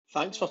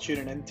Thanks for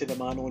tuning in to the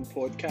Man On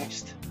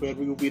podcast, where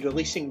we will be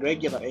releasing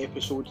regular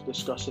episodes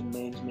discussing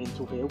men's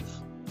mental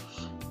health.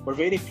 We're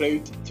very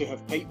proud to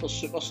have Piper's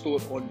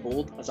Superstore on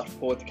board as our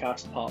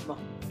podcast partner,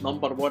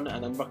 number one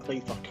in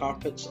Inverclyde for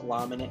carpets,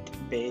 laminate,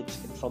 beds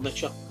and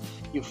furniture.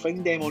 You'll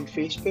find them on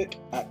Facebook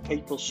at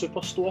Piper's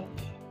Superstore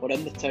or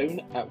in the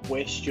town at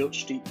West Stewart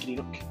Street,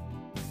 Greenock.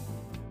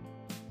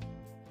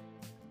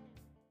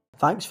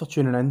 Thanks for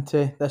tuning in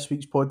to this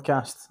week's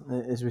podcast.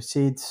 As we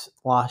said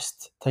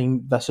last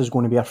time, this is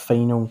going to be our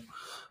final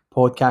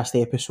podcast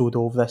episode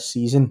of this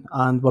season,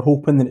 and we're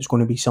hoping that it's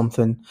going to be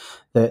something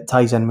that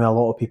ties in with a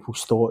lot of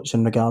people's thoughts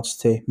in regards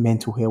to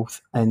mental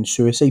health and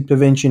suicide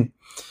prevention.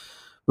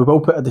 We will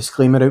put a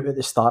disclaimer out at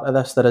the start of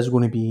this. There is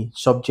going to be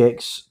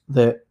subjects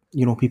that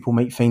people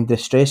might find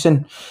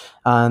distressing,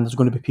 and there's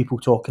going to be people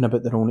talking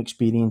about their own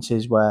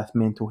experiences with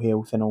mental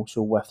health and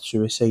also with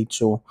suicide.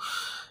 So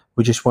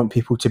we just want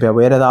people to be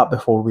aware of that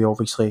before we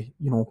obviously,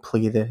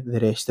 play the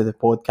rest of the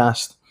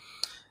podcast.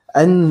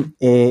 In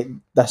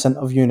this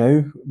interview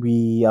now,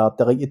 we are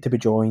delighted to be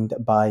joined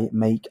by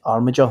Mike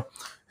Armiger,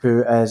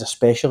 who is a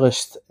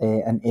specialist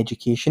in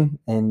education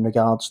in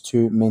regards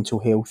to mental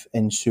health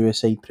and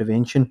suicide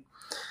prevention.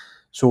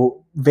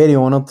 So very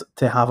honoured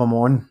to have him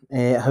on.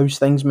 How's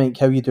things, Mike?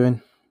 How are you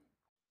doing?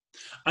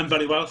 I'm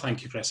very well,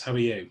 thank you, Chris. How are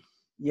you?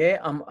 Yeah,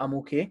 I'm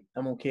okay.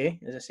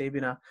 As I say,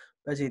 been a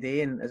busy day,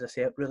 and as I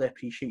say, I really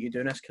appreciate you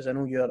doing this because I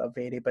know you're a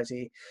very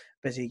busy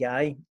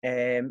guy.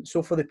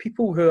 So for the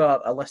people who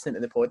are listening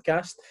to the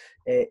podcast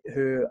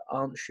who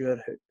aren't sure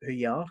who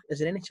you are, is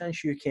there any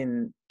chance you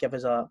can give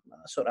us a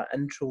sort of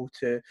intro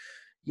to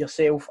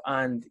yourself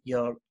and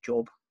your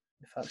job,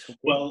 if that's okay?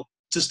 Well,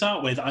 to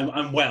start with,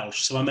 I'm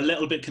Welsh, so I'm a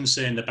little bit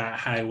concerned about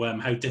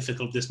how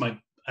difficult this might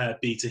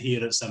be to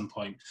hear at some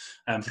point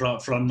for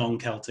our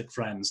non-Celtic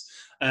friends.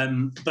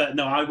 But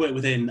no, I work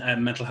within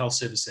mental health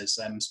services,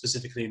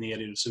 specifically in the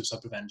area of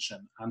suicide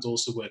prevention, and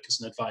also work as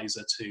an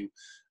advisor to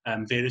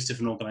various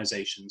different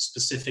organisations,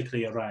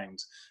 specifically around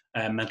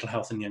mental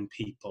health in young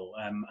people,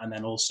 and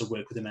then also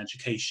work within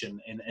education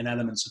in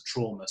elements of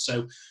trauma.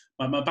 So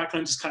my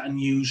background is quite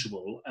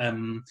unusual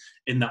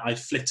in that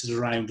I've flitted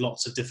around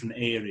lots of different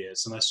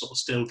areas, and I sort of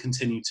still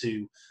continue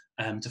to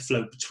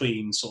float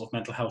between sort of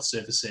mental health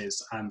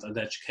services and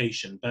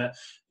education. But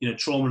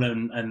trauma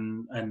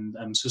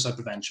and suicide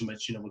prevention,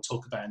 which we'll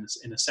talk about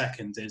in a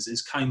second,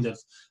 is kind of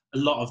a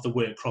lot of the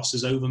work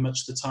crosses over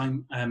much of the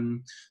time.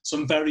 So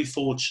I'm very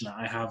fortunate.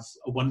 I have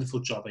a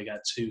wonderful job. I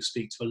get to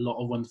speak to a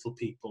lot of wonderful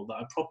people that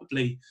I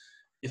probably,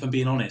 if I'm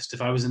being honest,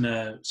 if I was in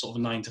a sort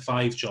of a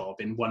 9-to-5 job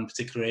in one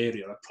particular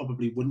area, I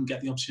probably wouldn't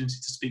get the opportunity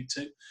to speak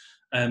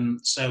to.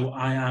 So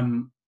I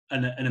am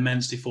an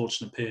immensely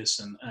fortunate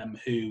person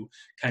who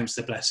counts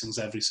their blessings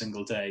every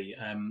single day,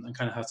 and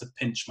kind of have to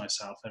pinch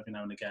myself every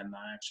now and again that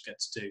I actually get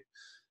to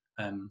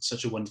do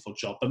such a wonderful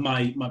job. But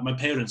my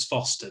parents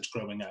fostered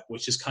growing up,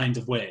 which is kind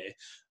of where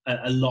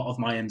a lot of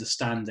my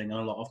understanding and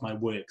a lot of my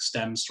work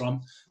stems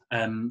from.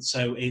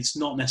 So it's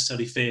not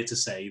necessarily fair to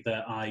say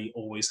that I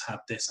always had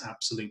this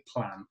absolute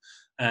plan.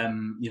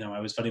 I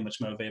was very much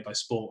motivated by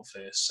sport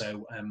first.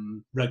 So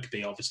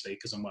rugby, obviously,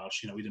 because I'm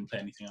Welsh, we didn't play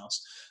anything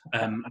else.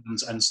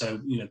 And so,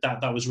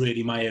 that was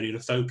really my area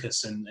of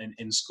focus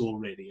in school,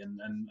 really, and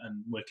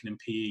working in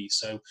PE.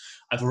 So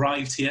I've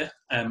arrived here.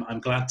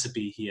 I'm glad to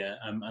be here.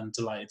 I'm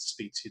delighted to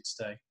speak to you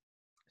today.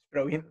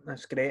 Brilliant,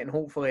 that's great, and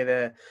hopefully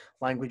the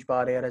language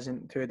barrier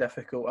isn't too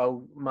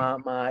difficult.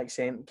 My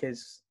accent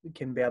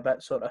can be a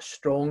bit sort of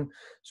strong,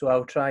 so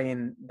I'll try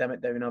and dim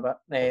it down a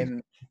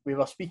bit. We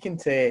were speaking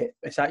to,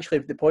 it's actually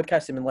the podcast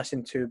has been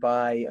listened to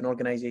by an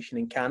organisation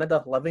in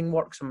Canada, Living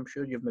Works. I'm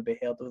sure you've maybe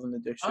heard of them. They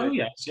do so. Oh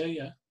yes,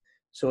 yeah.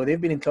 So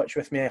they've been in touch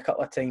with me a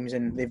couple of times,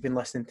 and they've been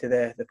listening to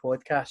the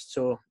podcast.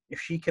 So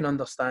if she can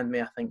understand me,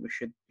 I think we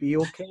should be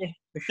okay.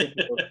 We should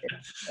be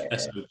okay.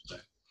 Let's hope so.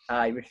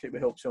 Aye, we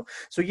hope so.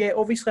 So yeah,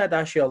 obviously I'd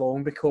ask you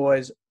along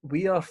because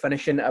we are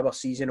finishing our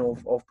season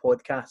of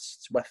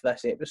podcasts with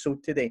this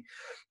episode today,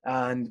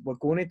 and we're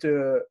going to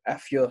do,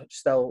 if you're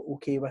still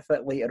okay with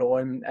it, later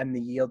on in the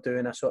year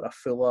doing a sort of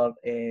fuller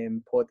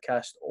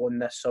podcast on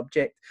this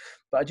subject.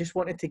 But I just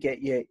wanted to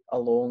get you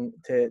along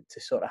to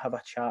sort of have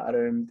a chat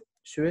around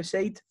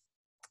suicide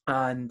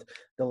and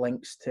the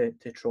links to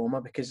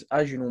trauma, because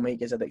as you know,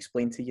 Mike, as I'd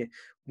explained to you,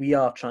 we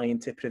are trying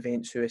to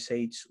prevent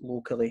suicides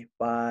locally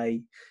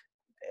by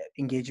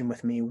engaging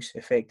with males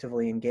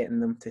effectively and getting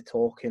them to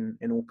talk and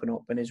open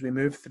up. And as we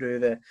move through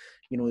the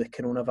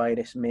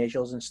coronavirus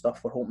measures and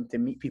stuff, we're hoping to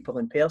meet people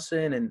in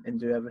person and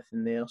do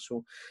everything there.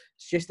 So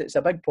it's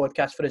a big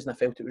podcast for us, and I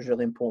felt it was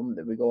really important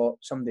that we got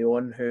somebody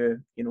on who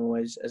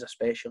is a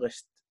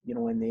specialist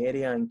in the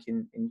area and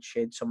can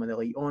shed some of the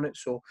light on it.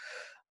 So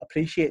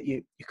appreciate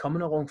you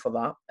coming along for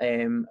that.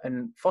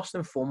 And first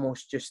and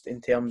foremost, just in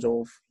terms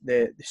of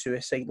the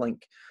suicide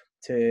link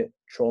to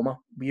trauma,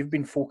 we've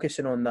been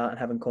focusing on that and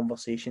having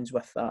conversations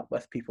with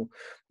people.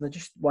 And I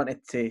just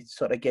wanted to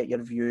sort of get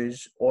your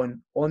views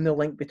on the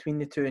link between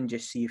the two and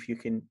just see if you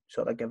can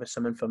sort of give us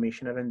some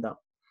information around that.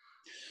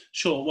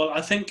 Sure. Well,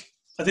 I think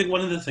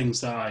one of the things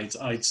that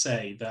I'd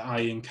say that I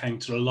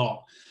encounter a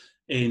lot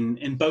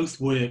in both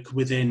work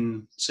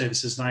within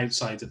services and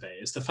outside of it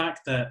is the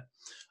fact that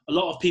a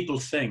lot of people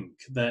think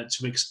that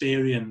to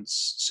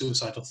experience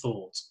suicidal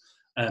thought,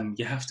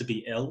 you have to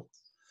be ill.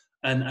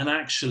 And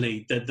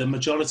actually, the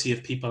majority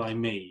of people I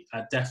meet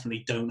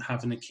definitely don't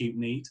have an acute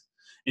need,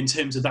 in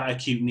terms of that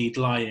acute need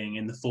lying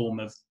in the form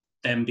of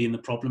them being the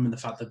problem and the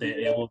fact that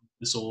they're ill or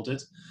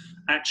disordered.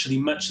 Actually,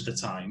 much of the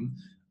time,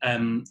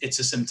 it's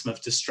a symptom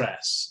of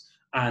distress.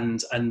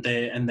 And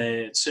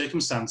their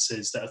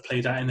circumstances that have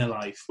played out in their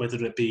life,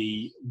 whether it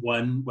be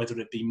one, whether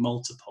it be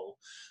multiple,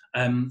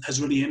 has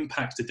really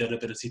impacted their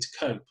ability to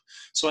cope.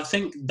 So I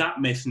think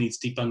that myth needs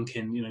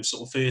debunking,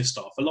 sort of first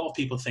off. A lot of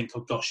people think,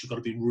 oh gosh, you've got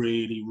to be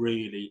really,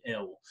 really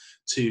ill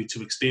to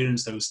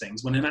experience those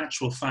things, when in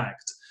actual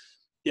fact,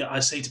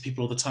 I say to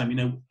people all the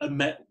time,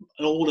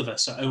 all of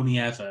us are only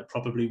ever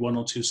probably one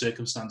or two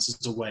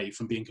circumstances away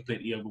from being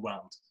completely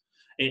overwhelmed.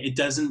 It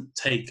doesn't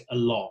take a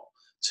lot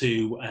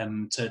to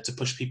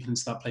push people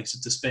into that place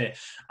of despair.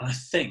 And I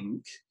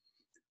think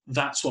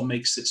that's what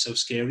makes it so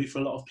scary for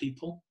a lot of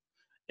people.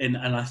 And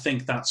I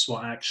think that's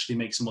what actually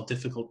makes it more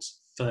difficult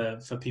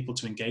for people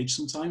to engage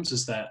sometimes,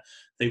 is that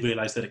they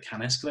realise that it can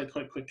escalate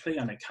quite quickly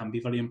and it can be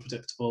very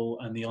unpredictable,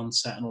 and the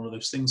onset and all of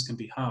those things can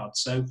be hard.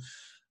 So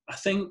I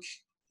think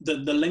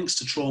that the links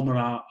to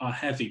trauma are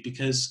heavy,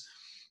 because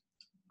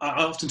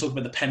I often talk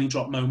about the penny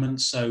drop moment.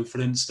 So for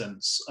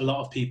instance, a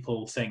lot of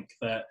people think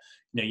that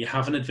you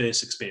have an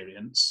adverse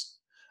experience,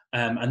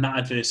 and that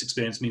adverse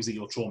experience means that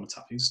you're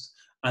traumatized,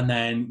 and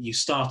then you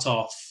start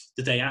off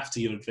the day after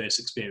your adverse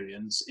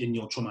experience in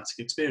your traumatic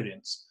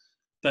experience.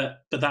 But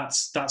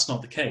that's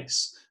not the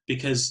case,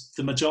 because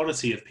the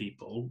majority of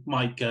people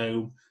might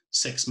go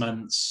 6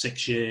 months,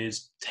 6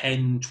 years,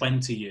 10,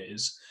 20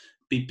 years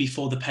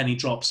before the penny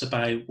drops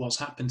about what's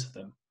happened to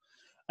them.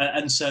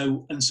 And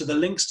so the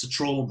links to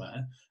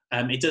trauma,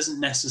 it doesn't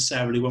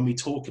necessarily, when we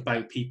talk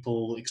about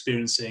people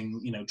experiencing,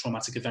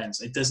 traumatic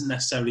events, it doesn't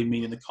necessarily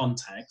mean in the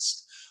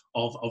context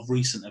of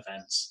recent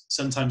events.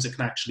 Sometimes it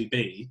can actually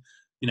be,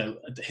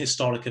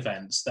 historic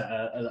events that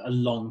are a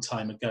long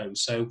time ago.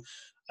 So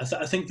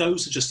I think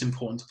those are just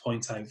important to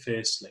point out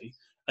firstly.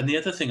 And the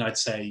other thing I'd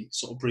say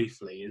sort of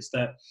briefly is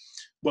that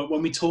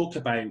when we talk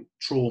about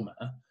trauma,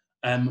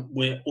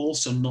 we're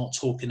also not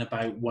talking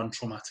about one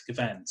traumatic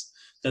event.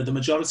 The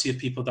majority of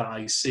people that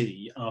I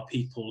see are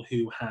people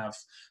who have,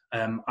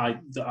 I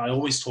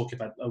always talk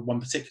about one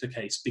particular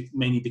case,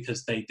 mainly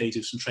because they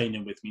do some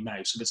training with me now,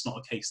 so it's not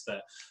a case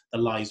that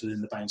lies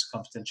within the bounds of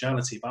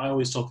confidentiality, but I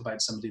always talk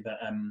about somebody that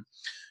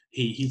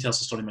he tells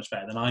the story much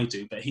better than I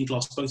do, but he'd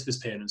lost both of his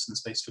parents in the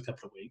space of a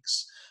couple of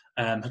weeks,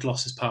 had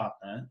lost his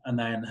partner, and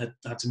then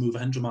had to move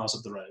 100 miles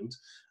up the road,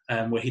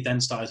 where he then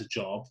started a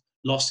job,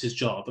 lost his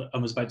job,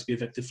 and was about to be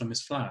evicted from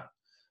his flat.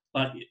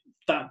 Like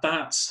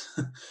that's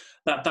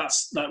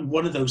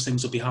one of those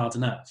things will be hard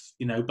enough,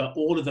 but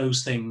all of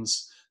those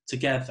things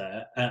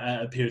together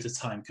at a period of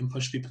time can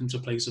push people into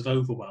a place of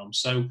overwhelm.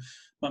 So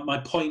my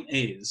point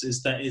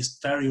is that it's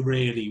very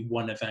rarely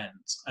one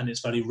event, and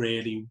it's very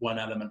rarely one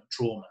element of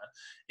trauma.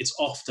 It's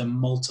often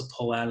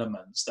multiple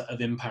elements that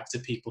have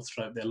impacted people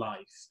throughout their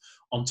life,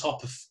 on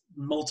top of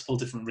multiple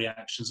different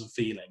reactions and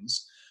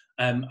feelings,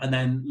 and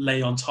then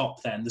lay on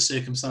top then the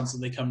circumstance that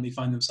they currently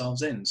find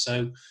themselves in.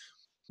 So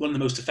one of the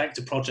most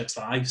effective projects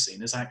that I've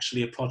seen is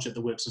actually a project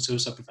that works on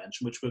suicide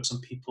prevention, which works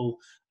on people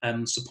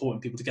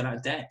supporting people to get out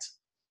of debt,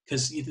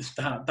 because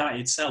that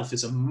itself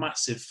is a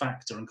massive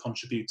factor and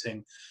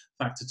contributing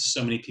factor to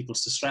so many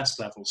people's distress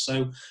levels.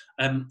 So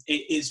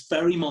it is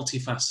very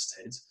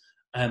multifaceted.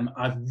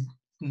 I've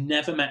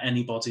never met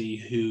anybody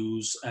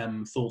whose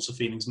thoughts or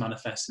feelings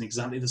manifest in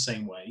exactly the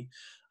same way.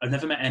 I've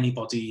never met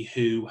anybody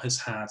who has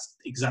had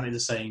exactly the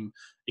same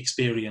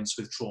experience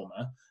with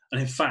trauma.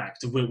 And in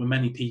fact, I've worked with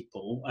many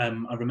people.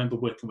 I remember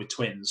working with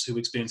twins who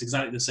experienced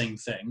exactly the same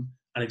thing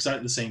at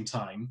exactly the same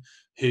time,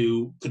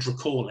 who could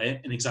recall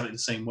it in exactly the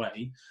same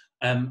way,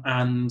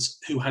 and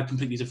who had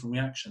completely different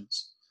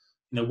reactions.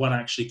 One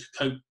actually could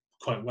cope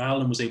quite well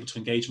and was able to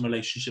engage in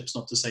relationships,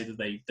 not to say that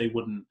they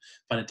wouldn't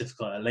find it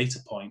difficult at a later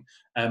point,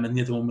 and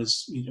the other one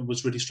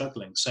was really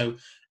struggling. So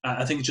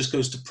I think it just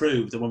goes to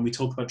prove that when we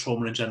talk about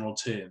trauma in general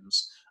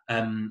terms,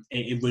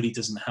 it really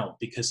doesn't help,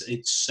 because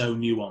it's so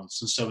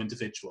nuanced and so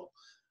individual.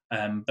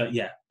 But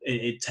yeah,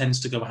 it tends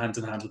to go hand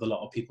in hand with a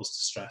lot of people's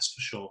distress,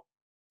 for sure.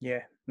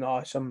 Yeah,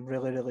 no, some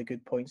really, really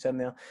good points in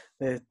there.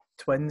 The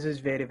twins is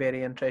very,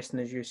 very interesting,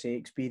 as you say,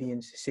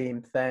 experience the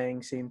same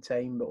thing, same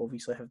time, but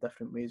obviously have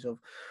different ways of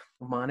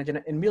managing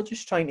it. And we're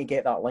just trying to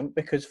get that link,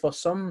 because for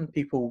some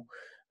people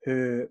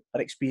who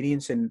are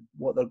experiencing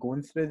what they're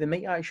going through, they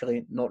might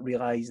actually not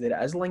realise that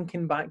it is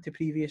linking back to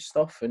previous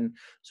stuff. And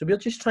so we're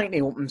just trying to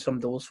open some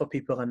doors for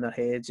people in their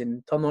heads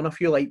and turn on a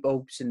few light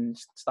bulbs and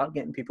start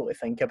getting people to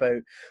think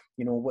about,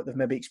 what they've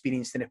maybe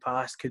experienced in the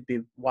past could be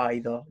why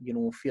they're,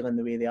 feeling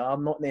the way they are,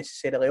 not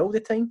necessarily all the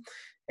time.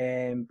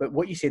 But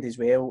what you said as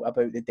well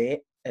about the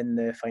debt and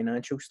the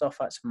financial stuff,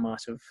 that's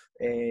massive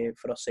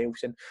for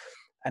ourselves.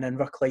 And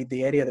Inverclyde,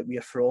 the area that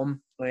we're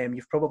from,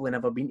 you've probably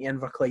never been to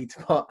Inverclyde,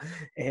 but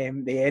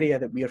the area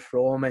that we're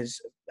from is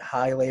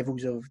high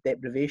levels of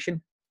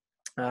deprivation.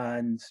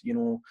 and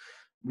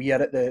we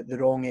are at the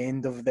wrong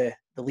end of the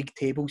league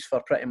tables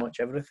for pretty much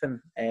everything.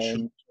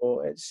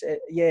 So it's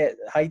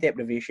high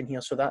deprivation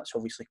here, so that's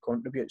obviously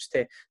contributes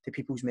to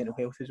people's mental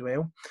health as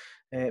well.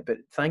 But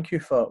thank you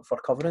for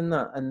covering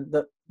that. And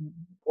that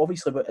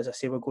obviously, as I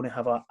say, we're going to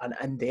have an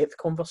in-depth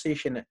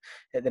conversation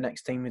at the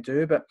next time we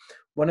do. But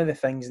one of the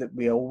things that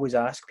we always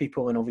ask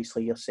people, and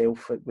obviously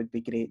yourself, it would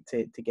be great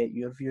to get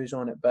your views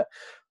on it, but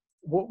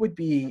what would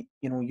be,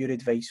 your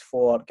advice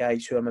for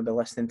guys who are maybe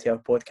listening to our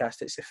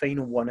podcast? It's the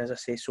final one, as I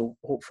say, so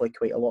hopefully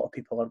quite a lot of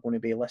people are going to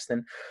be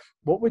listening.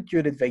 What would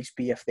your advice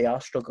be if they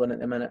are struggling at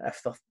the minute,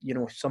 if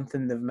they're,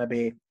 something they've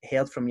maybe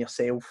heard from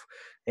yourself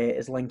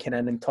is linking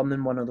in and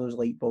turning one of those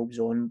light bulbs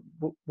on?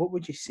 What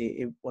would you say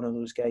to one of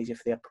those guys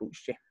if they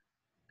approached you?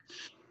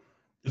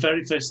 The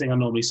very first thing I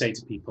normally say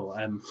to people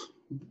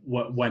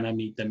when I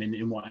meet them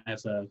in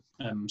whatever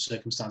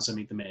circumstance I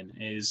meet them in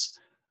is,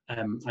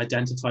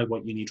 identify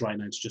what you need right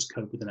now to just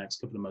cope with the next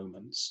couple of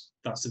moments.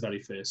 That's the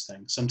very first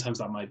thing. Sometimes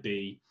that might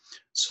be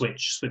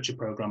switch a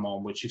program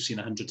on, which you've seen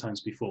 100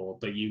 times before,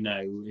 but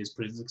is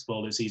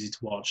predictable, it's easy to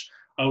watch.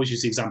 I always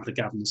use the example of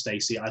Gavin and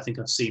Stacey. I think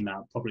I've seen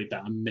that probably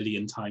about 1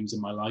 million times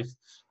in my life.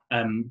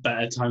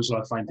 But at times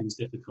where I find things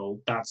difficult,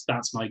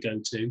 that's my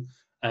go-to.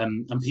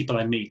 And people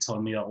I meet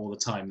tell me that all the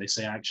time. They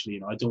say,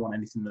 actually, I don't want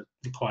anything that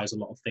requires a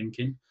lot of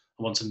thinking.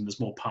 I want something that's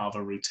more part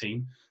of a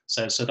routine.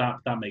 So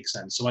that makes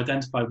sense. So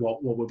identify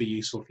what would be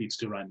useful for you to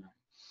do right now.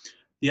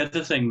 The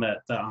other thing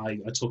that I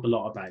talk a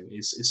lot about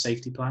is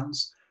safety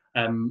plans.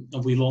 And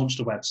we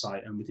launched a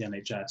website with the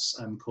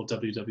NHS called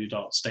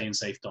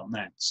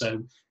www.stayinsafe.net.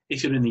 So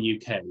if you're in the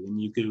UK and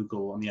you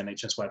Google on the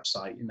NHS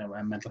website,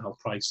 mental health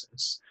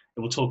crisis, it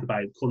will talk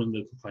about calling the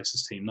local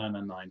crisis team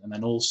 999, and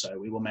then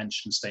also it will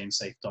mention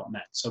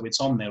stayinsafe.net. So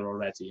it's on there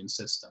already in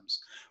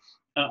systems.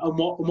 And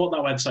what that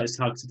website is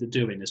targeted at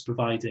doing is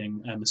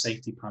providing a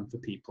safety plan for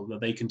people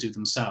that they can do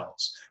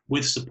themselves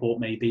with support.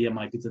 Maybe it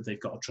might be that they've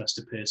got a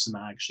trusted person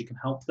that actually can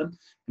help them.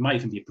 It might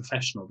even be a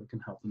professional that can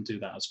help them do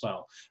that as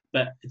well.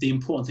 But the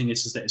important thing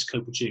is that it's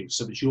co-produced,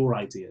 so it's your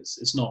ideas.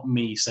 It's not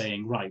me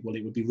saying, right, well,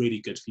 it would be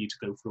really good for you to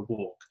go for a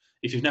walk.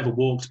 If you've never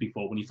walked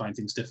before, when you find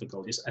things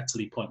difficult, it's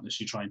utterly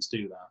pointless you trying to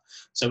do that.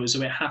 So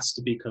it has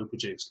to be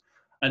co-produced.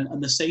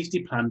 And the safety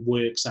plan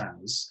works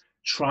as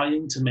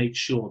trying to make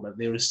sure that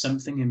there is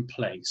something in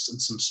place and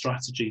some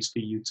strategies for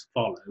you to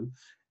follow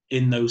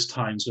in those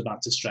times where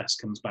that distress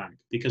comes back.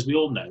 Because we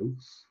all know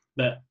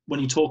that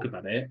when you talk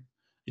about it,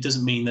 it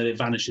doesn't mean that it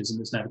vanishes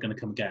and it's never going to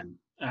come again.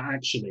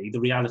 Actually, the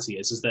reality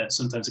is that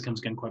sometimes it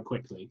comes again quite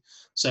quickly.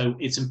 So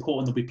it's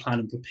important that we plan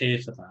and prepare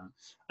for that,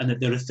 and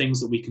that there are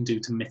things that we can do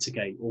to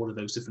mitigate all of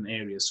those different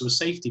areas. So a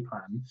safety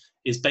plan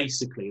is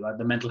basically like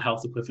the mental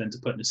health equivalent to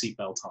putting a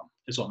seatbelt on,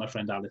 is what my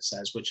friend Alice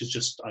says, which is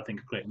just, I think,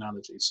 a great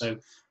analogy. So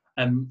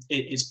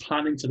it's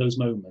planning for those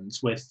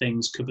moments where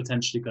things could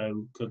potentially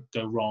go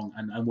wrong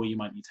and where you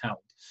might need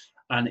help.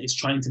 And it's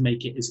trying to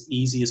make it as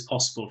easy as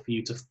possible for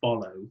you to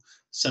follow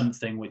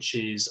something which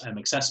is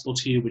accessible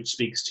to you, which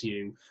speaks to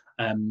you.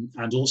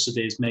 And also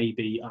there's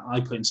maybe,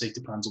 I put in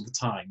safety plans all the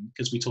time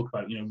because we talk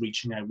about,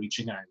 reaching out.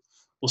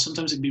 Well,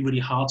 sometimes it'd be really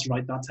hard to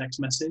write that text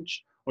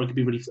message, or it could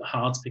be really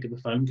hard to pick up the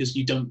phone because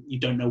you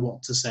don't know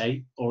what to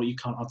say, or you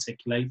can't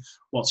articulate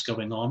what's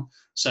going on.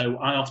 So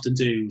I often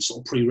do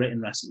sort of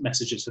pre-written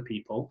messages for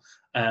people,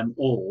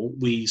 or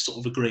we sort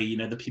of agree,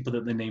 the people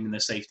that they name in their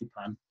safety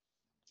plan,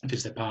 if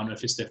it's their partner,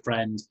 if it's their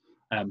friend,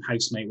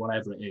 housemate,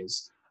 whatever it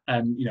is.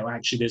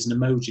 Actually there's an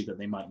emoji that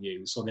they might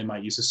use, or they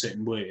might use a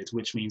certain word,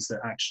 which means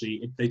that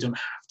actually they don't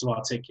have to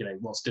articulate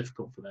what's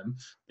difficult for them.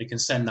 They can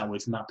send that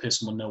word and that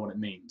person will know what it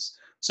means.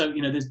 So,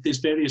 there's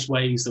various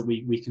ways that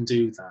we can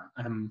do that.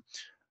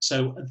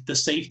 So the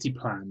safety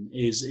plan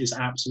is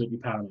absolutely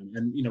paramount.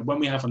 And, when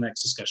we have our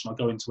next discussion, I'll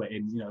go into it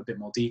in, a bit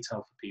more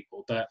detail for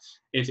people. But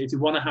if you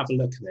want to have a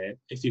look at it,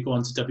 if you go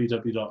on to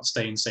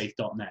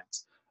www.stayinsafe.net,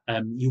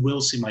 you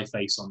will see my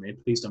face on there.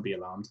 Please don't be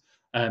alarmed.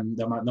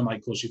 That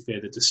might cause you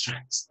further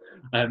distress.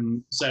 But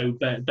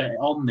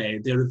on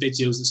there are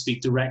videos that speak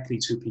directly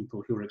to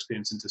people who are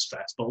experiencing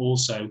distress, but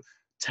also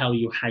tell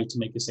you how to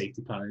make a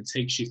safety plan. It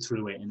takes you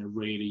through it in a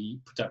really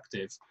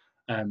productive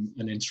and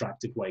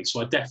interactive way. So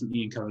I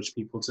definitely encourage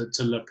people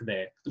to look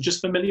there and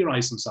just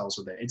familiarize themselves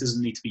with it. It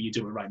doesn't need to be you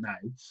do it right now.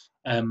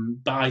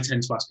 But I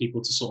tend to ask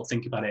people to sort of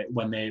think about it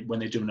when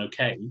they're doing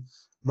okay,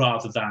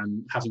 rather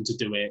than having to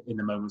do it in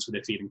the moments where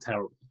they're feeling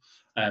terrible.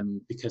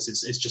 Because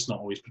it's just not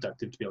always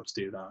productive to be able to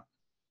do that.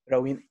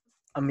 Brilliant.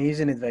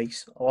 Amazing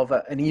advice. I love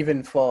it. And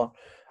even for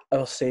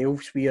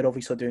ourselves, we are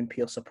obviously doing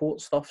peer support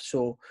stuff.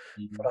 So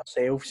for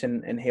ourselves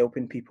and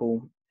helping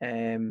people,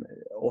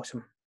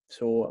 awesome.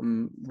 So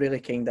I'm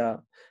really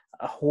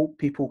I hope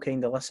people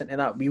kind of listen to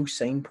that. We'll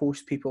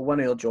signpost people. One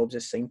of our jobs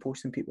is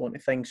signposting people onto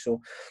things.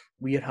 So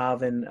we're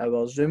having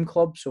our Zoom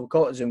club. So we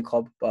call it a Zoom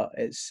club, but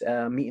it's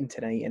a meeting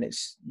tonight, and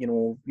it's,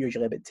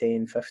 usually about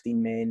 10,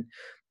 15 men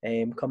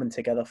coming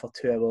together for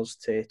 2 hours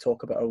to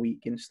talk about our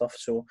week and stuff.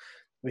 So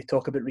we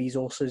talk about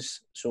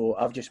resources. So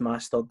I've just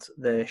mastered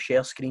the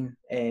share screen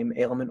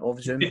element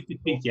of Zoom.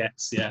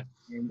 Yes, yeah.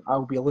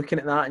 I'll be looking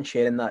at that and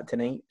sharing that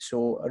tonight.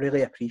 So I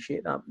really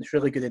appreciate that. It's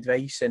really good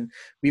advice. And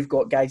we've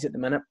got guys at the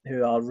minute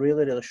who are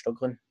really, really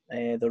struggling.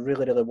 They're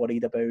really, really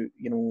worried about,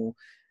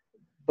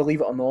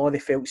 believe it or not, they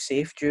felt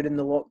safe during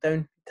the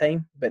lockdown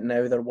time, but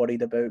now they're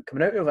worried about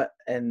coming out of it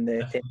and the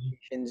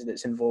temptations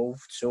that's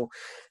involved. So,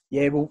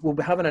 yeah, we'll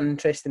be having an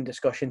interesting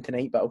discussion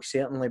tonight, but I'll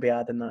certainly be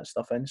adding that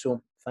stuff in.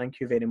 So, thank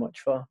you very much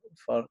for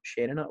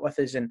sharing it with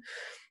us. And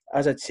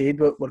as I'd said,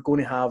 we're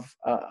going to have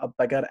a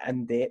bigger,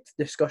 in-depth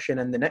discussion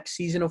in the next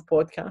season of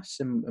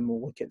podcasts, and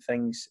we'll look at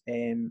things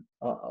a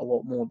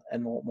lot more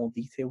in a lot more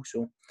detail.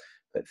 So,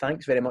 but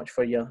thanks very much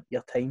for your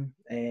time.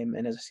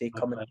 And as I say,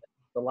 coming at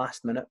the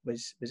last minute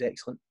was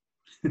excellent.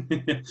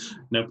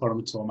 No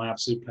problem at all. My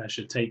absolute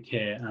pleasure. Take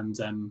care, and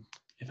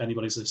if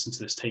anybody's listening to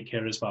this, take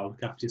care as well.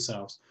 Look after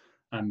yourselves,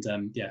 and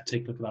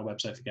take a look at our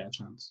website if you get a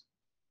chance.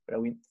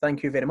 Brilliant.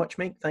 Thank you very much,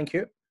 Mike. Thank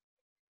you.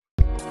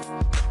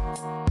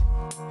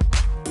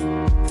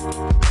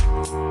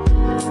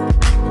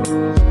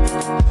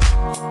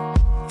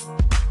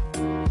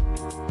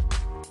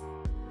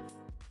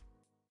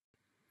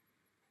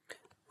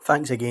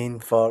 Thanks again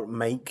for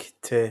Mike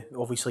to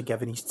obviously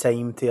giving his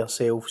time to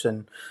ourselves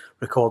and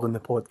recording the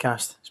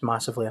podcast. It's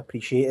massively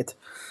appreciated.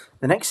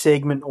 The next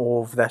segment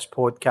of this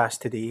podcast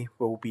today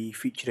will be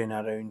featuring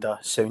around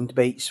sound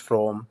bites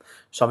from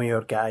some of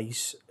your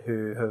guys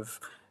who have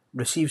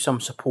received some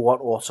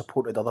support or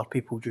supported other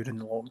people during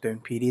the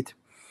lockdown period.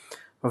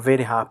 We're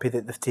very happy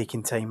that they've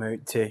taken time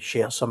out to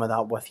share some of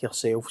that with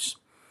yourselves.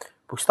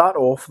 We'll start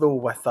off though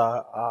with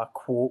a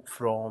quote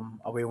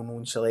from a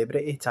well-known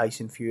celebrity,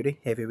 Tyson Fury,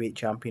 heavyweight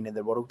champion of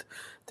the world,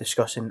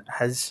 discussing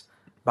his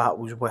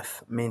battles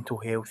with mental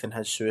health and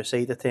his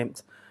suicide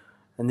attempt.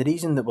 And the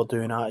reason that we're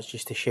doing that is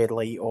just to shed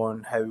light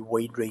on how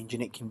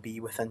wide-ranging it can be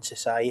within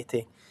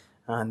society,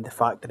 and the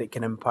fact that it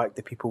can impact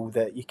the people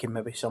that you can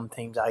maybe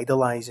sometimes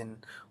idolise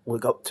and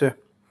look up to.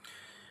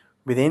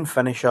 We then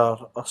finish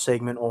our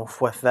segment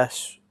off with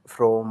this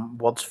from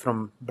words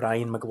from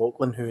Brian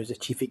McLaughlin, who is the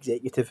Chief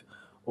Executive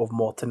of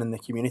Morton in the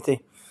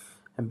Community.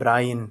 And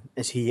Brian,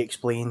 as he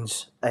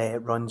explains,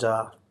 runs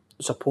a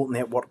support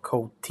network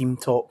called Team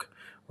Talk,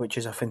 which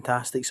is a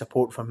fantastic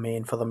support for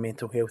men for their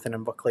mental health in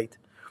Inverclyde.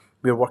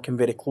 We're working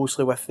very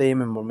closely with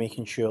them, and we're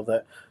making sure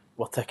that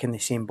we're ticking the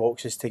same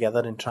boxes together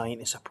and trying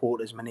to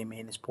support as many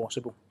men as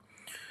possible.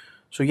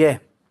 So yeah,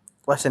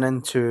 listen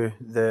into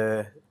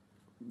the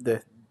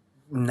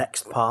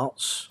next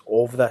parts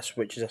of this,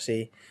 which, as I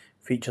say,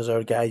 features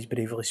our guys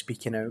bravely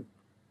speaking out.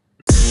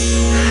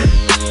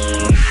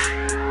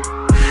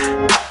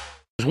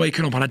 I was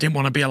waking up and I didn't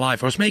want to be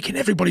alive. I was making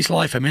everybody's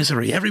life a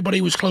misery. Everybody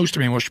who was close to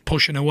me was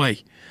pushing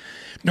away.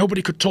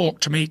 Nobody could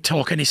talk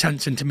any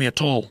sense into me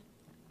at all.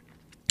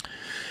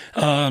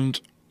 And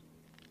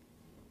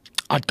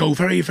I'd go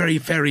very, very,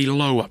 very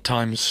low at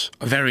times,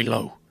 very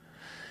low.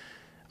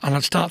 And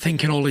I'd start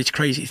thinking all these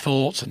crazy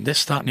thoughts and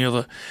this, that and the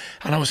other.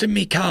 And I was in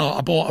my car.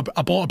 I bought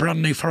a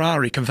brand new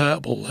Ferrari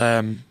convertible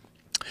in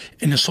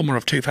the summer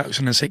of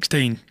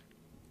 2016.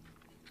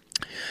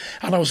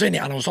 And I was in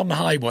it and I was on the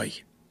highway.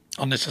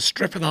 And there's a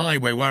strip of the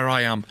highway where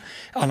I am.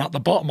 And at the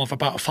bottom of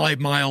about a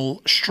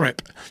 5-mile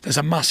strip, there's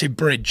a massive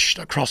bridge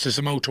that crosses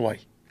the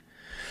motorway.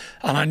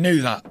 And I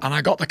knew that. And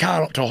I got the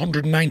car up to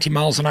 190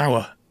 miles an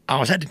hour. I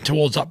was heading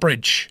towards that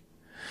bridge.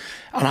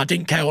 And I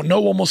didn't care what no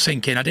one was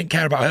thinking. I didn't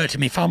care about hurting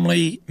my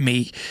family,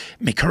 me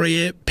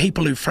career,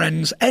 people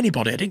friends,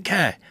 anybody. I didn't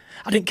care.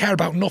 I didn't care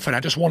about nothing. I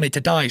just wanted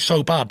to die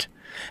so bad.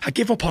 I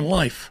give up on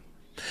life.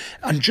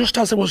 And just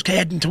as I was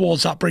heading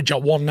towards that bridge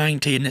at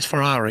 190 in this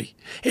Ferrari,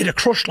 it had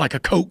crushed like a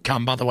Coke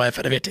can, by the way, if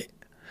I'd have hit it.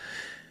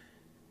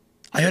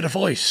 I heard a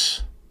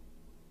voice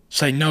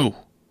say, "No,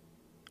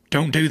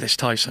 don't do this,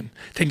 Tyson.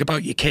 Think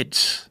about your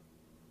kids.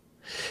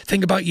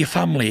 Think about your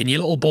family and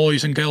your little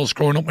boys and girls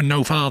growing up with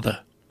no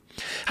father.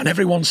 And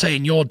everyone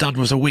saying your dad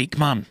was a weak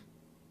man.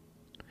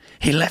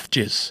 He left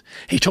yous.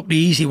 He took the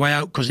easy way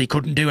out because he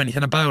couldn't do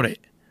anything about it."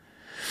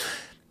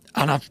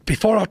 And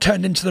before I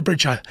turned into the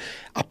bridge, I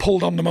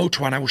pulled on the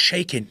motor and I was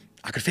shaking.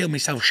 I could feel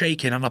myself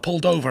shaking, and I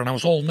pulled over and I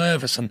was all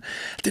nervous and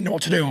I didn't know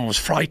what to do. I was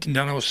frightened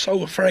and I was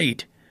so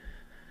afraid.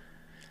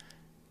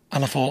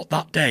 And I thought,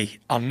 that day,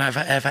 I'll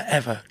never, ever,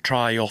 ever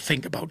try or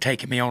think about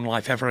taking my own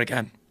life ever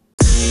again.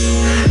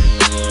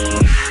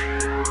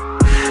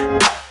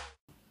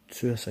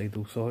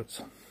 Suicidal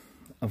thoughts.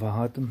 Have I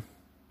had them?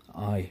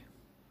 Aye.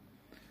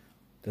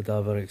 Did I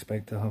ever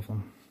expect to have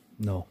them?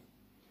 No.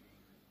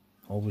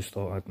 Always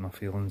thought I had my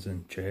feelings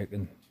in check,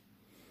 and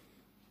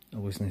it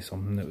wasn't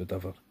something that would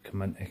ever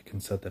come into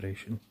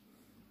consideration.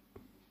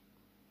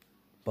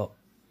 But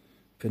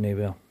from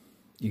anywhere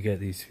you get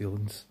these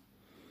feelings,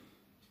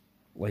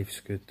 life's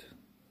good.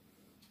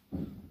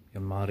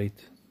 You're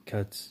married,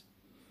 kids,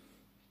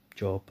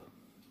 job,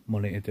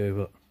 money to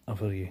do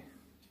whatever you,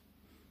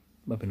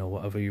 maybe not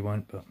whatever you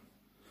want, but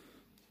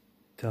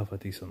to have a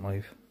decent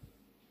life.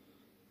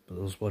 But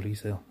there's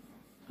worries there,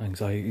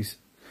 anxieties,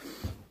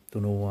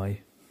 don't know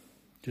why.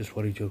 Just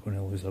worried you're going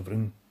to lose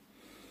everything.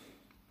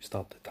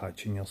 start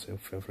detaching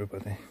yourself from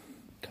everybody.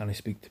 Can't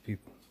speak to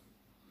people.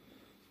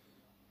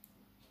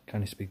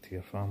 Can't speak to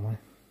your family.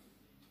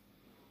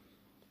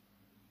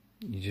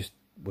 You just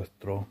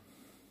withdraw,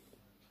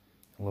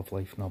 live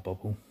life in a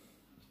bubble,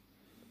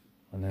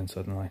 and then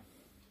suddenly,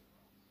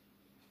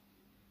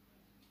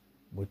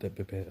 would it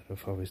be better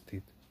if I was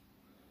dead?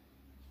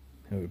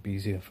 It would be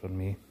easier for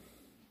me.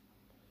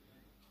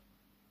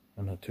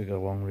 And it took a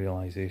long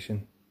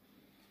realisation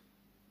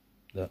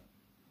that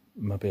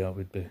maybe it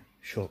would be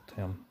short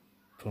term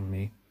for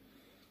me,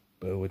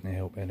 but it wouldn't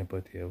help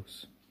anybody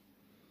else.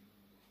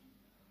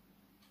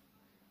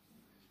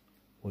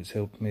 What's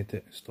helped me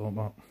to stop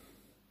that?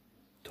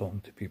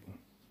 Talking to people,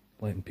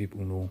 letting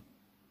people know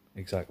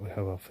exactly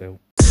how I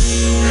felt.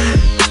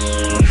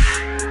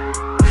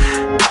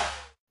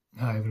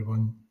 Hi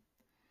everyone,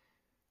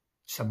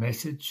 it's a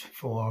message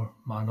for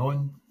Man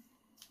On,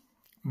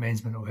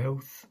 men's mental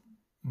health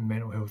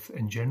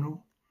in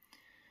general,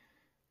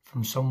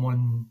 from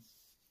someone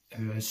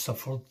who has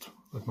suffered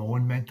with my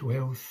own mental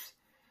health.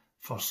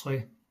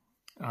 Firstly,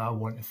 I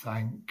want to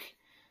thank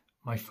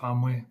my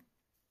family,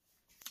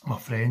 my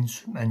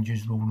friends, and you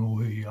will know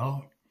who you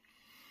are,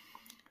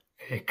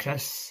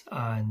 Chris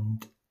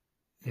and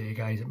the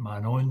guys at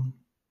Man On,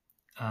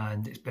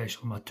 and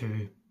especially my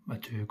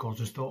two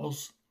gorgeous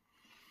daughters.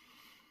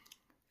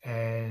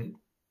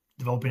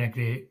 They've all been a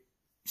great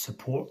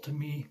support to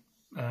me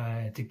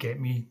to get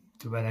me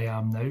to where I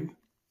am now.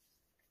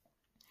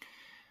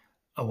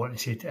 I want to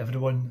say to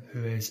everyone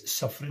who is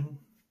suffering,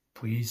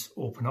 please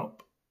open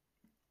up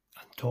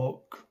and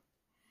talk.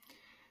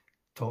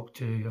 Talk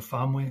to your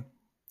family,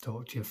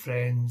 talk to your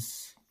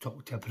friends,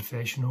 talk to a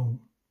professional,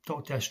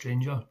 talk to a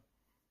stranger,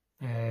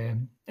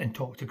 and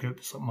talk to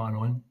groups like Man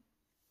On.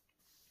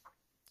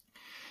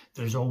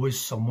 There's always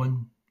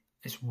someone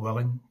that's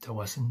willing to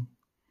listen.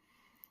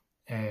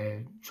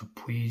 So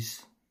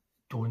please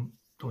don't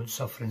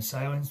suffer in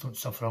silence, don't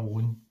suffer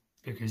alone,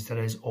 because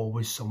there is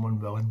always someone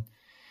willing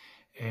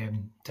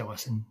to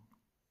listen.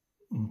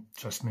 And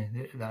trust me,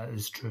 that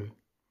is true.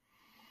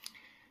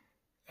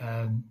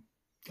 A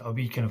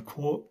wee kind of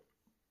quote: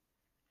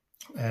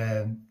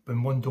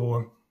 when one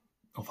door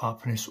of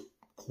happiness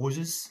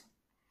closes,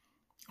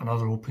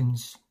 another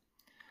opens,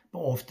 but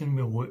often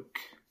we look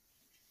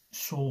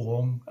so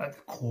long at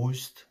the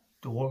closed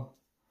door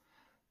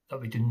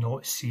that we do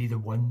not see the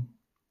one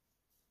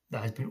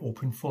that has been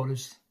opened for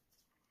us.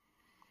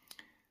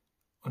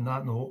 On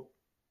that note,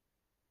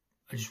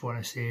 I just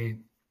want to say,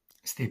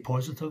 stay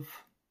positive,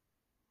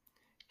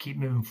 keep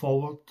moving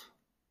forward,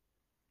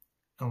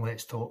 and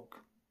let's talk.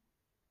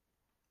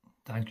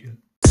 Thank you.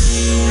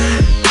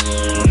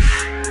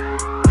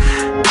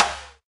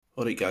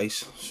 Alright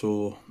guys,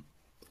 so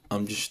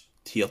I'm just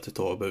here to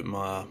talk about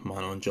my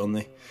Man On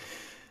journey.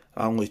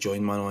 I only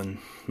joined Man On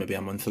maybe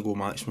a month ago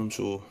maximum,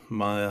 so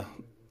my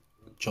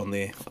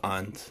journey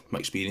and my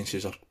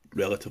experiences are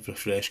relatively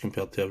fresh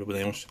compared to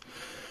everybody else.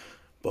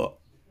 But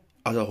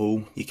as a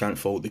whole, you can't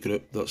fault the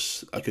group.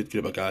 There's a good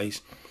group of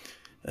guys,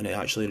 and it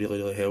actually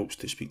really helps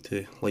to speak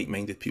to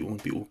like-minded people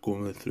and people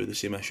going through the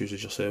same issues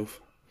as yourself.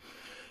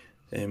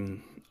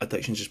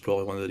 Addictions is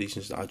probably one of the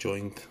reasons that I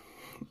joined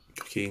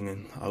cocaine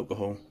and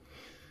alcohol.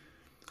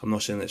 I'm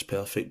not saying it's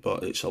perfect,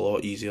 but it's a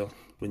lot easier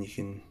when you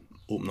can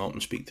open up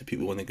and speak to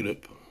people in the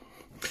group.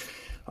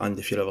 And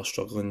if you're ever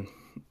struggling,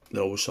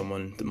 there's always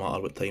someone, no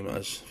matter what time it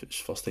is, if it's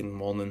first thing in the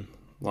morning,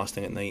 last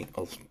thing at night,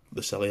 or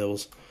the silly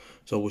hours,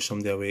 there's always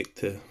somebody awake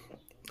to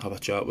have a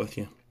chat with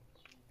you.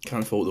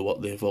 Can't fault the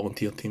work the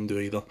volunteer team do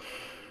either.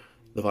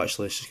 They've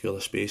actually secured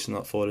a space in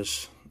that for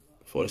us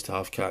to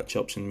have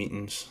catch-ups and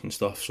meetings and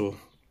stuff, so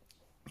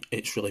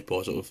it's really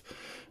positive.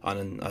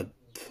 And I'd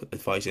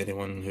advise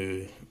anyone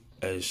who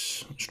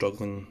is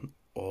struggling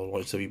or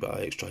wants a wee bit of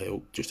extra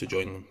help just to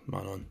join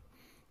Man On.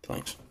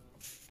 Thanks.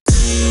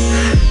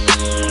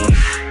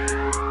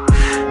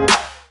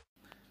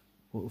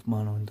 What have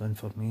Man On done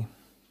for me?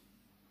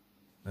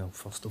 Well,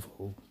 first of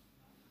all,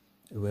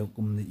 the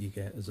welcome that you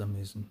get is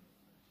amazing.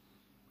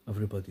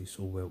 Everybody's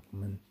so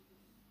welcoming.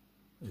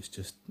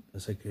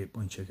 It's a great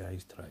bunch of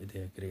guys trying to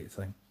do a great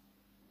thing.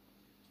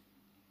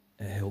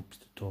 It helps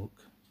to talk,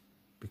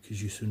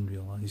 because you soon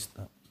realise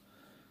that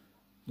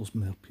there's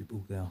more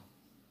people there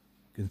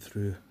going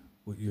through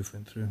what you've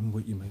went through and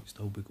what you might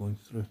still be going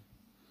through,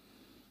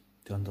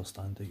 to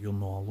understand that you're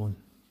not alone.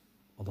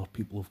 Other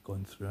people have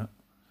gone through it.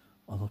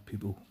 Other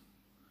people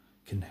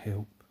can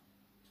help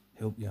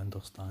you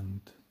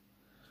understand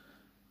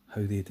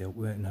how they dealt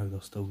with it and how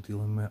they're still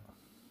dealing with it.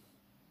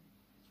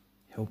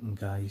 Helping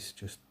guys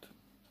just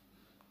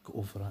get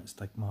over that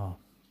stigma,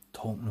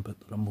 talking about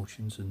their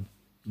emotions and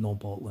not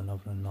bottling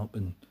everything up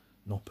and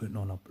not putting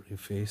on a brave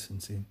face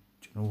and saying,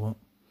 do you know what,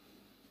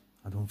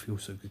 I don't feel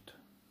so good,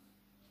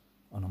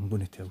 and I'm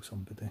going to tell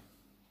somebody,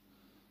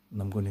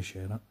 and I'm going to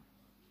share it,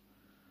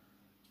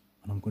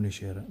 and I'm going to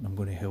share it, and I'm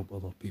going to help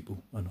other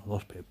people, and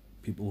other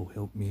people will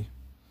help me.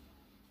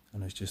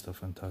 And it's just a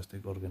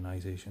fantastic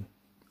organisation,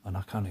 and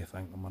I can't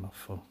thank them enough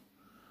for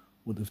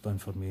what they've done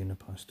for me in the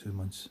past 2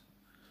 months.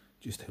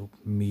 Just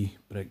helped me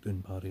break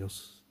down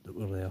barriers that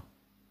were there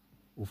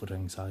over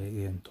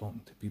anxiety and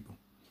talking to people.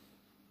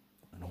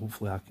 And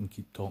hopefully I can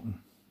keep talking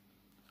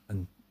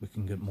and we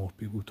can get more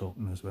people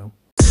talking as well.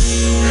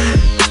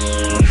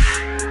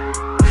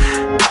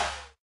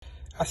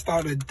 I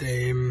started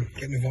getting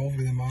involved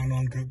with the Man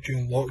On group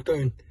during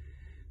lockdown.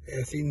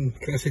 I've seen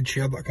Chris had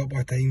shared it a couple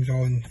of times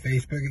on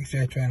Facebook,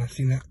 etc., and I've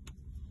seen it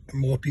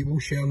more people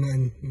sharing it,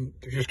 and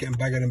it's just getting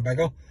bigger and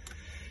bigger.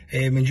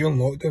 And during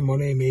lockdown,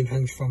 one of the main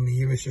things for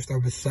me was just I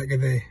was sick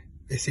of the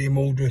same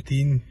old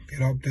routine,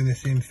 getting up doing the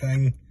same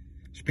thing,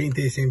 speaking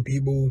to the same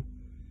people,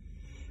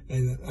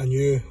 and I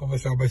knew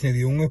obviously I wasn't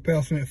the only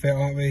person that felt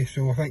that way.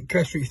 So I think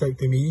Chris reached out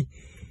to me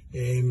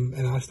and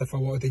asked if I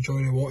wanted to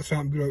join a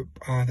WhatsApp group,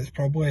 and it's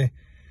probably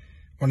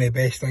one of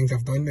the best things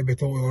I've done, to be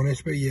totally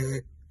honest with you.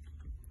 It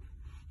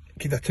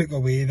kind of took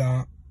away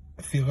that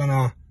feeling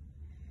of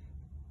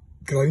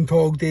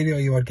Groundhog Day where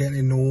you were getting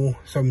to know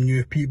some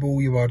new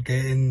people, you were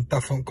getting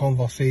different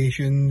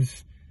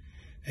conversations.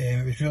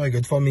 It was really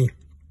good for me.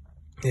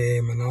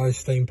 And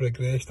as time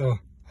progressed, I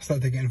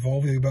started to get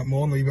involved a bit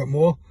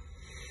more,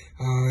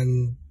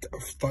 and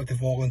I've started to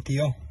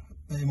volunteer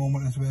at the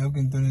moment as well,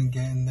 going down and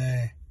getting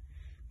the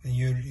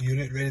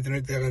unit ready down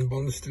out there in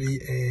Burn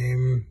Street,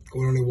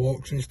 going on the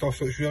walks and stuff.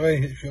 So it's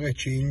really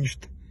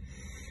changed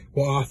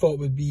what I thought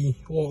would be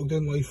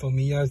lockdown life for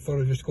me. I thought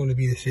it was just going to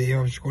be the same.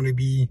 I was just going to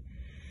be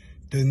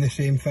doing the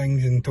same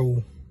things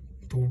until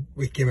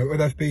we came out with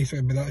this,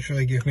 basically. But that's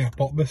really gave me a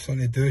purpose,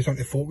 something to do,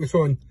 something to focus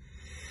on.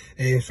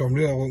 So I'm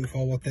really looking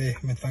forward to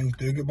when things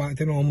do get back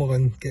to normal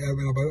and get out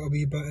and about a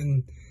wee bit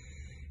and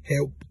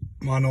help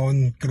Man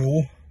On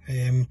grow,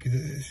 because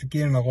it's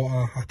gaining a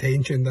lot of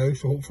attention now,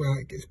 so hopefully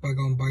that gets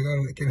bigger and bigger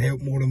and it can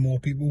help more and more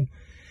people.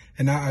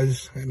 And that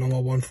is the number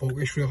one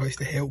focus, really, is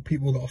to help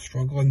people that are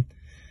struggling.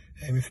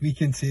 If we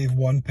can save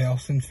one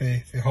person for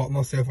hurting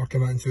herself or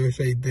committing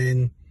suicide,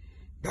 then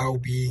that'll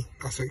be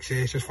a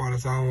success as far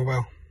as I'm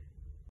aware.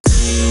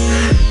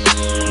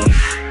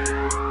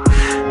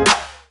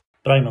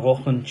 Brian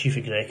McLaughlin, Chief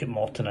Exec at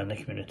Morton in the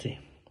Community.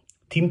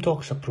 Team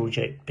Talk is a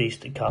project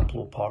based at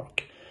Capello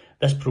Park.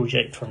 This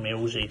project for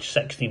males aged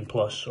 16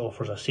 plus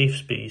offers a safe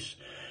space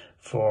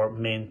for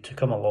men to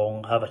come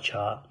along, have a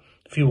chat,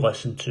 feel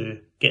listened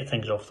to, get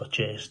things off their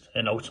chest,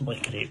 and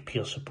ultimately create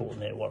peer support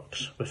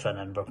networks within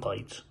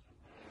Inverclyde.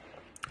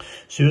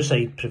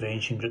 Suicide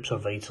prevention groups are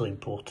vitally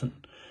important.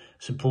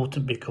 It's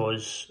important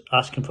because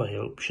asking for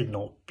help should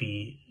not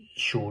be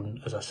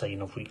shown as a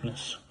sign of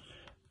weakness.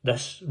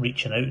 This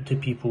reaching out to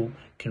people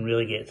can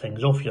really get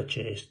things off your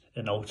chest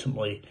and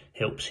ultimately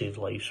help save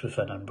lives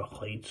within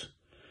Inverclyde.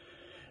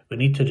 We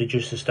need to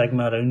reduce the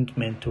stigma around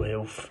mental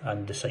health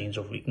and the signs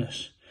of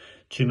weakness.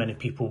 Too many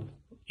people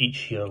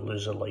each year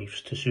lose their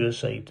lives to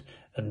suicide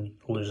and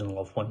losing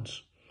loved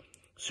ones.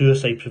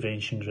 Suicide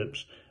prevention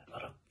groups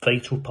are a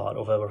vital part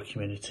of our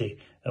community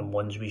and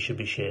ones we should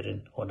be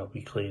sharing on a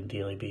weekly and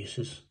daily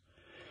basis.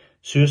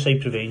 Suicide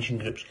prevention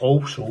groups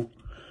also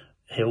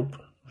help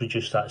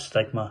reduce that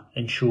stigma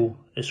and show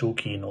it's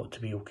okay not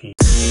to be okay.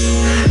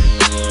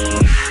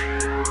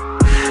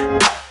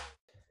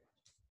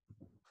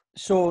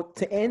 So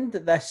to end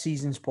this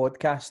season's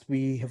podcast,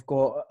 we have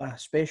got a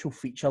special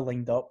feature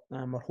lined up,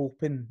 and we're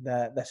hoping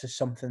that this is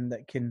something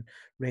that can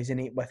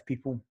resonate with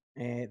people.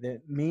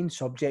 The main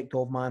subject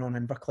of Man On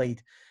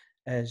Inverclyde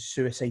is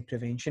suicide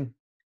prevention,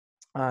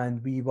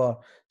 and we were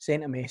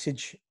sent a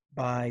message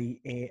by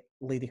a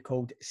lady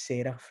called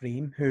Sarah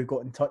Frame, who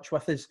got in touch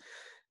with us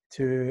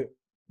to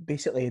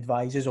basically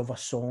advise us of a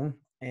song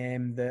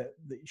that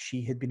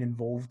she had been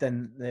involved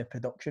in the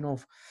production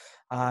of,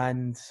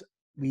 and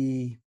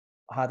we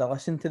had a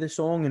listen to the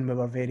song and we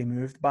were very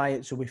moved by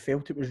it, so we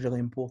felt it was really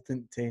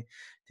important to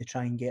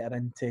try and get her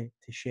in to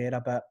share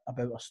a bit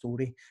about her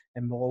story.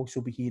 And we'll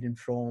also be hearing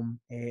from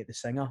the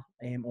singer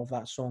of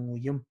that song,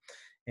 Liam,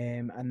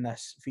 in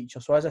this feature.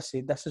 So as I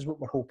said, this is what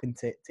we're hoping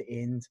to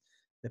end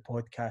the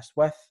podcast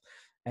with.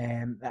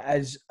 It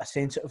is a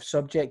sensitive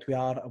subject, we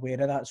are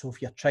aware of that, so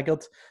if you're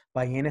triggered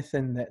by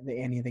anything that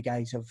any of the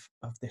guys have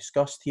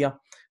discussed here,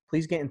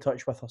 please get in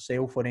touch with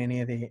herself or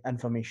any of the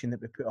information that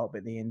we put up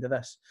at the end of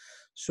this.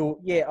 So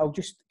yeah, I'll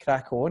just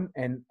crack on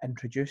and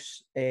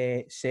introduce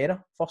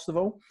Sarah first of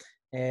all.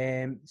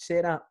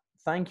 Sarah,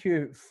 thank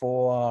you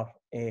for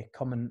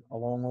coming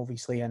along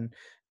obviously and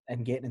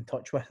getting in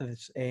touch with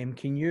us.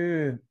 Can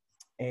you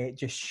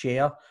just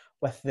share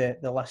with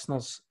the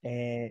listeners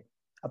a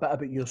bit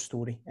about your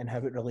story and how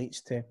it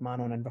relates to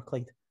Man On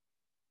Inverclyde?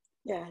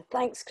 Yeah,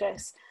 thanks,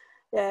 Chris.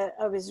 Yeah,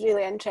 I was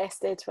really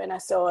interested when I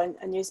saw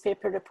a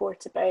newspaper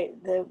report about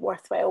the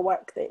worthwhile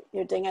work that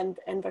you're doing in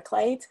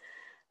Inverclyde,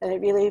 and it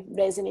really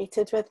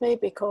resonated with me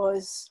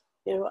because,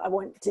 you know, I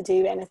want to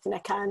do anything I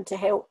can to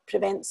help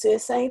prevent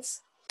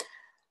suicides.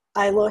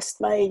 I lost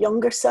my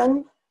younger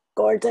son,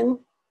 Gordon,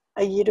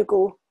 a year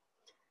ago,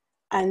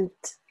 and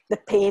the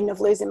pain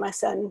of losing my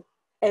son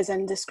is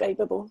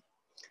indescribable.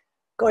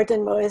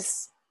 Gordon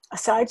was a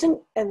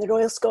sergeant in the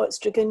Royal Scots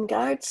Dragoon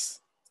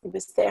Guards. He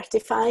was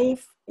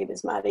 35, he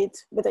was married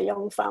with a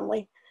young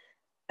family,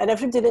 and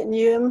everybody that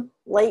knew him,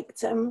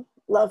 liked him,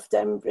 loved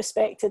him,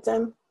 respected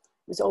him,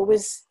 was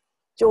always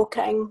Joe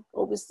King,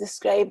 always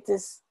described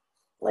as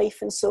life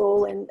and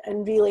soul,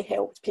 and really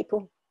helped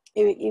people.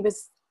 He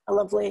was a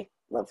lovely,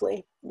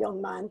 lovely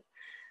young man.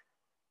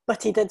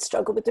 But he did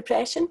struggle with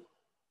depression,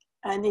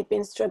 and he'd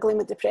been struggling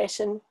with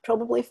depression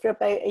probably for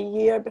about a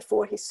year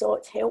before he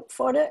sought help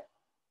for it.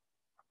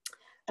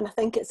 And I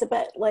think it's a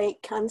bit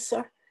like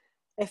cancer.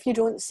 If you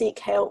don't seek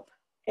help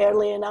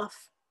early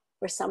enough,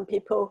 for some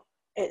people,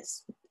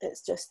 it's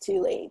just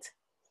too late.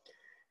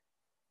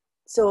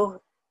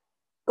 So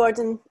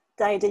Gordon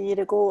died a year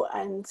ago,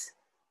 and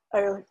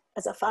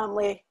as a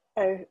family,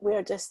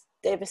 we're just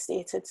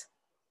devastated.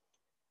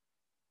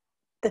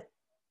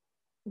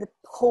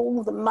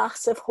 The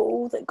massive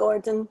hole that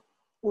Gordon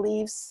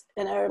leaves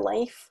in our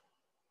life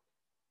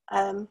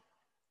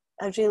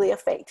has really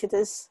affected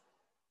us.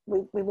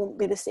 We won't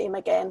be the same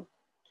again.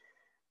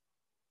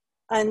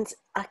 And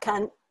I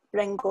can't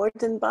bring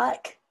Gordon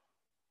back,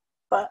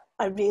 but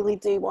I really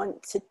do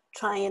want to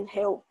try and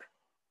help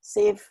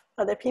save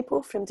other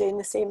people from doing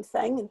the same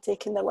thing and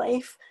taking their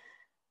life,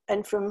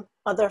 and from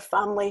other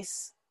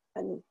families,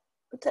 and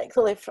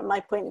particularly from my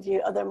point of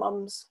view, other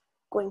mums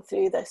going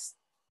through this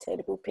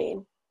terrible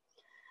pain.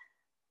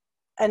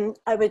 And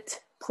I would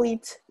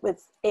plead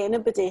with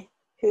anybody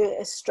who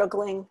is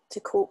struggling to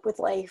cope with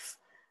life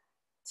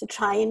to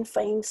try and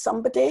find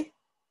somebody,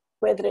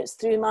 whether it's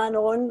through Man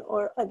On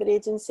or other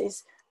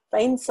agencies,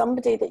 find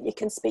somebody that you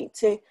can speak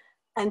to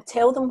and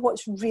tell them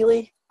what's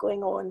really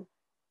going on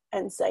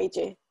inside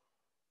you.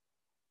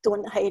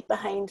 Don't hide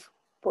behind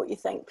what you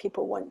think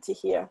people want to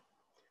hear,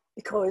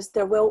 because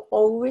there will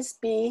always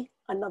be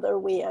another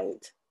way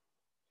out.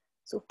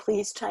 So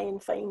please try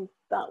and find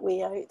that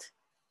way out.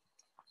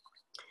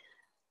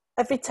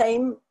 Every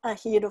time I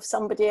hear of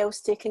somebody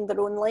else taking their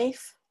own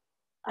life,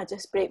 I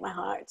just break my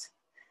heart.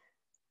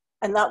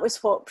 And that was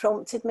what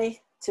prompted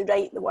me to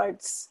write the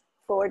words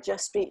for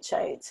Just Reach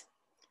Out.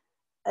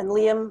 And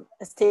Liam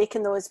has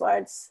taken those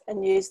words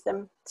and used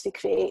them to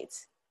create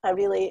a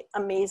really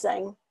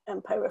amazing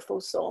and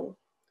powerful song.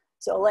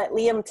 So I'll let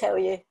Liam tell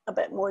you a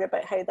bit more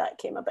about how that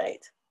came about.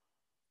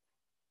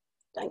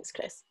 Thanks,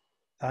 Chris.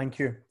 Thank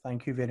you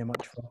very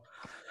much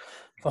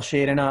for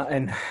sharing that,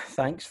 and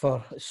thanks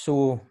for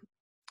so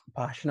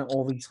passionate,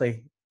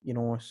 obviously, you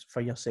know,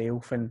 for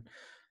yourself, and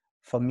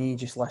for me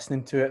just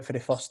listening to it for the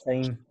first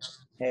time.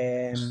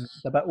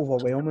 It's a bit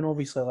overwhelming,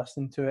 obviously,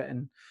 listening to it,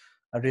 and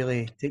I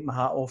really take my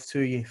hat off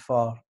to you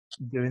for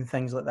doing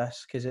things like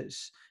this, because it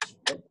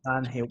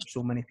can help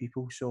so many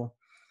people. So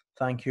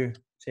thank you,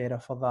 Sarah,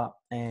 for that.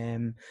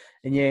 And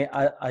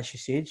yeah, as she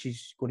said,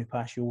 she's going to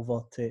pass you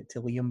over to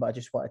Liam, but I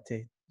just wanted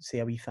to say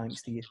a wee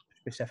thanks to you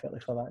specifically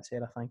for that,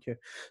 Sarah. Thank you.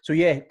 So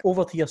yeah,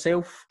 over to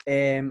yourself,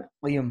 Liam,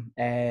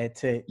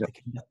 to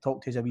kind of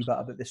talk to us a wee bit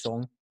about the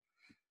song.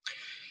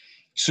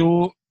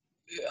 So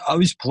I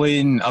was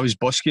busking.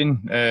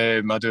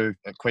 I do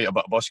quite a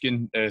bit of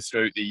busking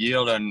throughout the year,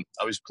 and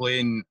I was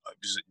playing. It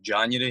was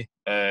January.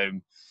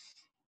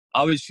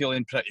 I was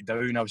feeling pretty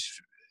down.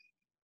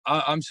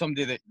 I'm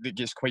somebody that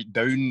gets quite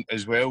down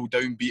as well,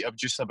 downbeat. I'm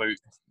just about.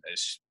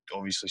 It's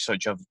obviously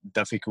such a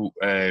difficult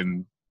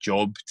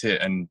job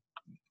and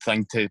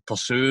thing to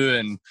pursue,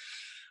 and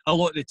a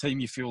lot of the time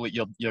you feel like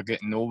you're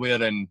getting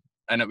nowhere, and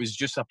it was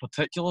just a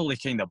particularly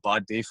kind of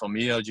bad day for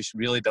me. I just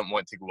really didn't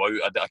want to go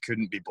out. I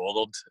couldn't be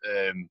bothered.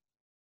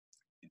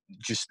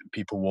 Just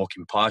people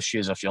walking past you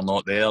as if you're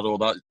not there, all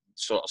that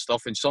sort of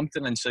stuff. And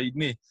something inside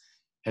me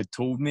had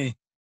told me,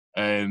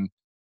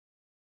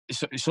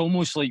 it's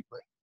almost like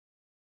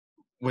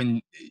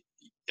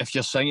if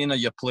you're singing or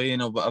you're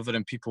playing or whatever,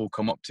 and people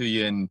come up to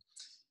you and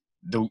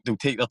they'll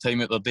take their time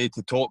out their day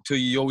to talk to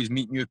you. You always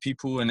meet new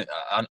people, and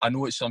I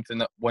know it's something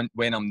that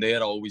when I'm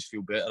there, I always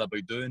feel better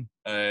about doing.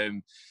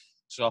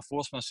 So I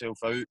forced myself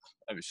out.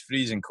 It was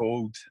freezing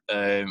cold,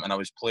 and I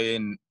was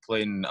playing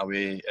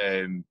away.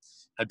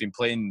 Had been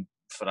playing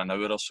for an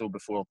hour or so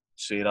before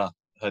Sarah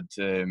had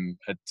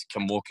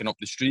come walking up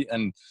the street,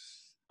 and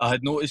I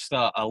had noticed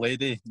that a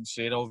lady,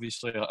 Sarah,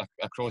 obviously,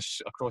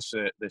 across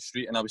the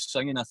street, and I was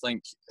singing. I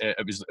think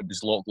it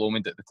was Loch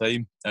Lomond at the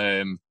time,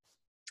 and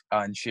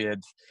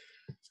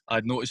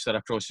I'd noticed her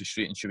across the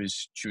street, and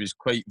she was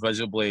quite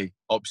visibly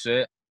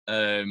upset.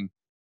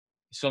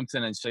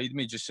 Something inside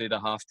me just said I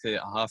have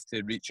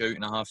to reach out,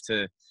 and I have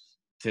to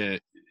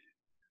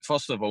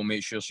first of all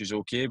make sure she's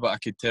okay. But I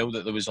could tell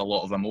that there was a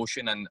lot of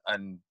emotion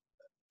and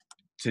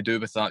to do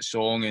with that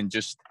song, and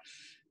just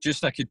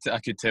I could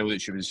tell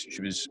that she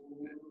was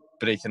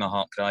breaking her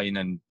heart, crying,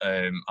 and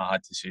I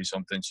had to say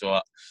something.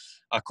 So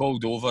I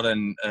called over,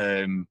 and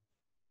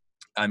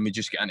we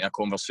just got into a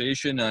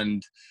conversation,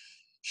 and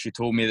she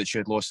told me that she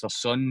had lost her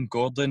son,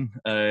 Gordon,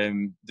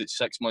 that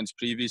 6 months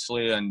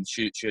previously, and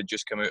she had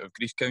just come out of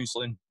grief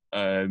counselling.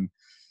 And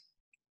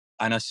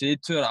I said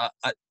to her,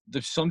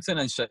 there's something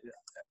inside.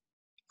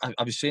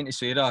 I was saying to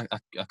Sarah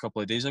a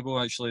couple of days ago,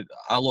 actually,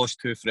 I lost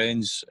two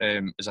friends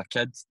as a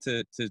kid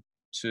to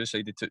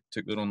suicide. They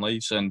took their own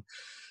lives, and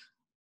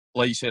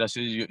like Sarah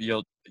said,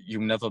 you'll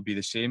never be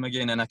the same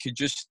again. And I could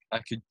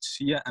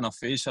see it in her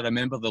face. I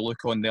remember the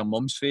look on their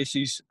mums'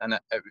 faces, and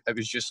it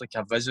was just like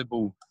a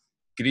visible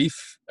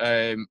grief.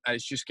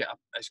 It's just got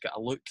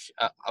a look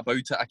about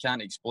it I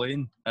can't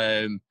explain.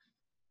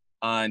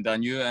 And I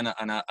knew, and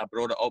I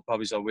brought it up. I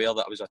was aware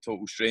that I was a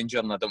total stranger,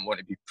 and I didn't want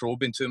to be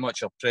probing too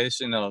much or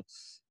pressing or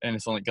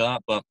anything like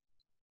that. But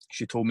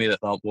she told me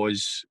that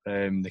was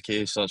the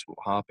case. That's what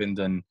happened,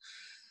 and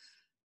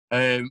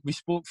we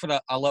spoke for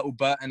a little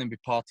bit, and then we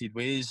parted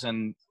ways,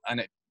 and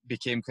it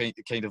became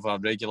kind of a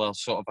regular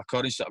sort of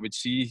occurrence that I would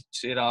see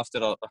Sarah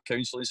after our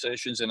counselling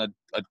sessions, and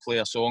I'd play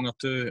a song or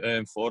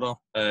two for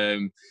her.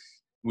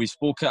 We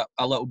spoke a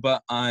little bit,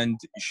 and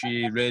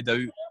she read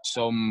out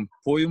some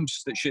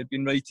poems that she had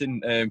been writing,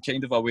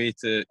 kind of a way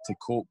to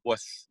cope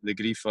with the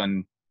grief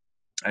and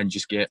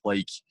just get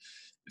like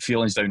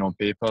feelings down on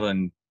paper.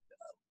 And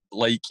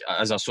like,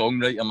 as a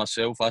songwriter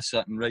myself, I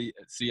sit and write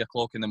at 3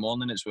 o'clock in the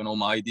morning. It's when all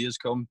my ideas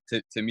come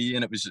to me,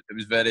 and it was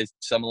very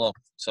similar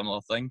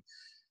thing.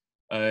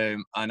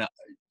 And it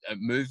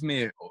moved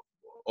me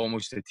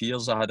almost to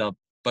tears. I had a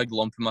big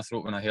lump in my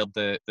throat when I heard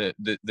the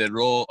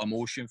raw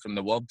emotion from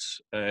the words,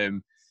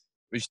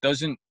 which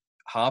doesn't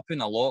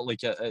happen a lot.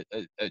 Like it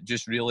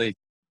just really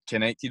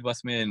connected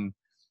with me, and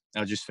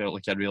I just felt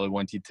like I really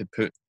wanted to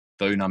put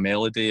down a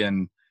melody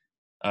and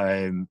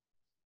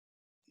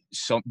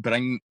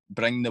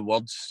bring the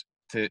words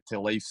to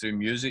life through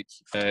music.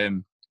 I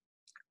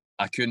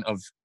couldn't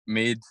have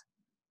made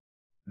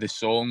the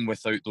song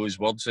without those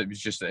words. It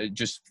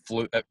just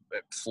flowed. It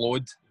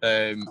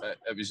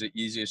was the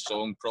easiest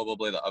song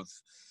probably that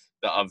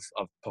I've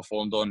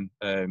performed on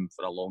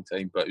for a long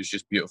time. But it was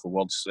just beautiful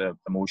words. The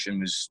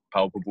emotion was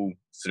palpable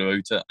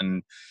throughout it,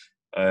 and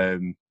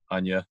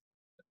yeah.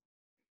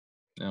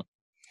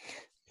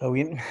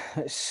 Brilliant.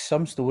 It's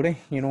some story,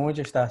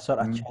 just a sort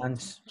of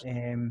chance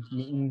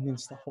meeting and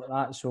stuff like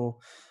that. So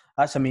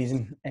that's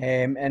amazing.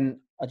 And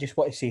I just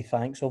want to say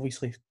thanks,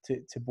 obviously,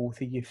 to both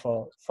of you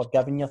for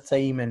giving your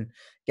time and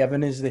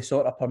giving us the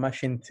sort of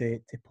permission to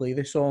play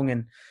the song.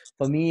 And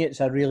for me, it's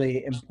a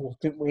really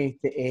important way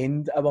to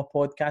end our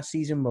podcast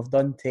season. We've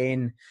done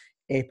 10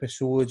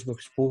 episodes. We've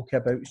spoke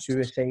about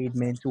suicide,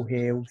 mental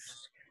health,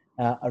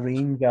 a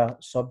range of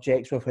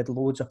subjects. We've had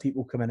loads of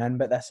people coming in,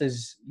 but this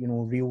is,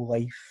 real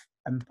life,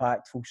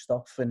 impactful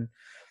stuff. And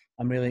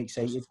I'm really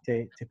excited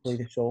to play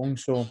the song.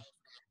 So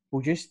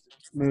we'll just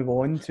move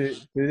on to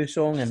the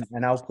song,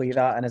 and I'll play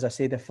that. And as I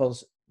said, if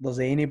there's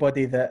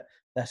anybody that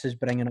this is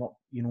bringing up,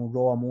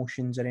 raw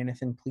emotions or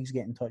anything, please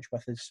get in touch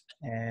with us.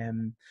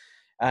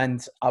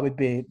 And I would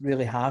be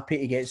really happy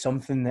to get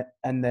something that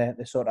in the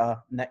sort of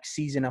next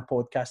season of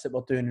podcast that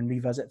we're doing and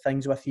revisit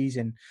things with you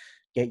and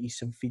get you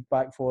some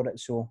feedback for it.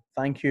 So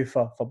thank you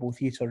for both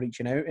of you for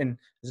reaching out. And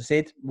as I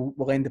said,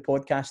 we'll end the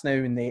podcast now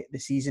and the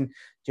season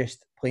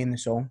just playing the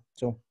song.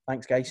 So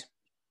thanks, guys.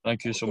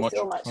 Thank you so much.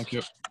 Thank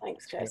you.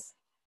 Thanks, Chris.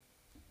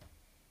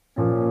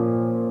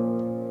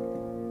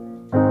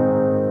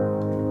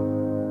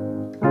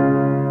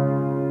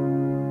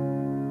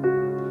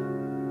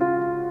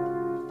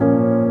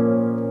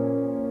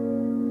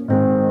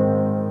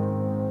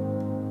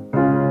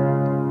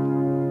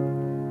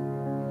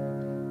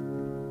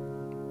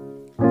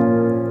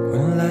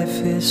 When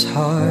life is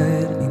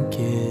hard and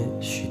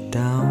gets you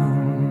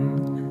down,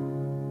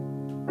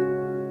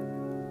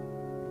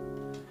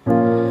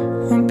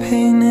 when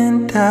pain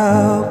and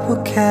doubt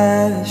will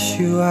cast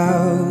you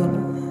out,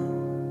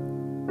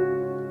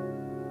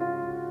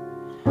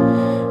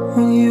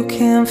 when you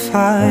can't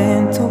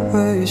find the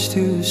words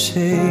to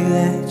say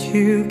that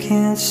you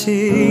can't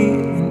see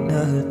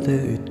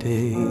another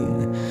day,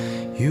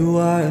 you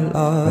are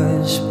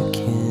lost but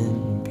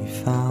can be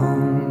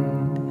found.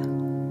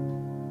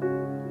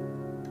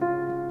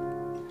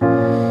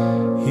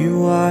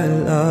 You are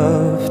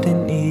loved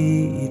and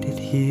needed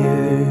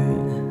here,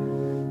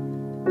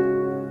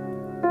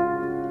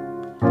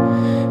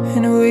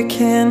 and we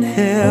can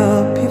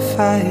help you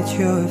fight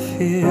your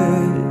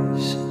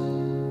fears.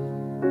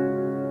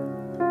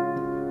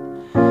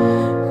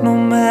 No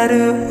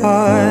matter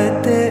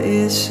what, there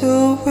is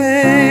a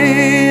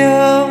way.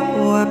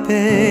 Oh, I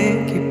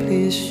beg you,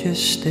 please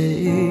just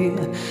stay.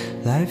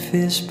 Life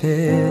is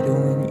better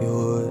when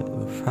you're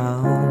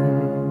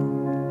around.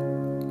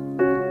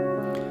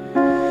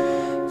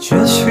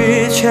 Just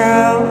reach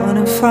out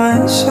and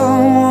find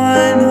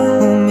someone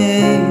who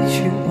makes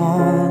you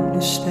want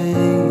to stay.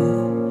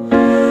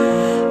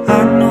 I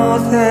know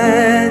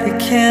that it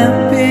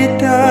can't be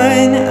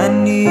done. I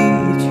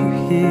need you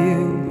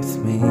here with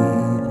me.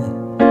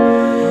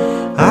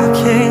 I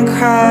can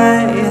cry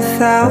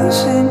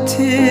 1,000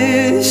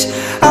 tears.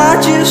 I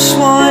just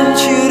want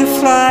you to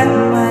fly,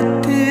 my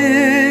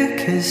dear,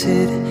 'cause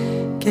it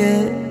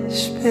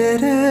gets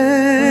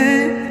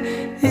better.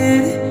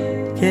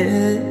 It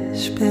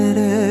gets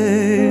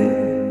better.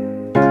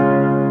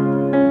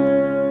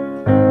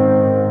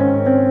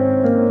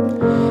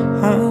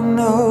 I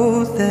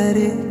know that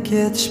it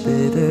gets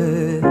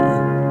better.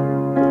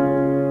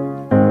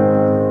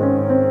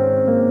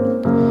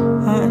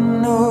 I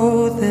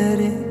know that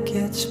it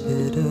gets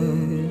better.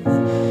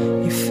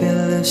 You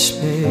fill a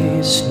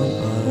space no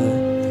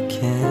other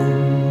can.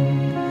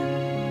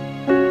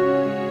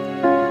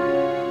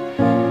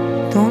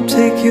 Don't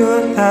take take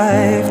your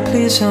life,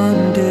 please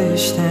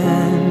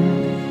understand.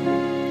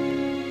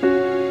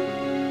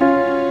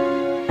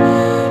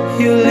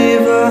 You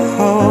leave a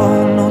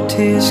hole no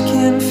tears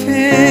can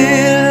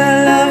fill.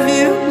 I love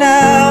you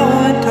now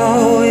and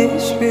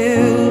always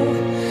will.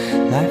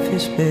 Life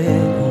is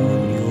better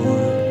when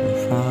you're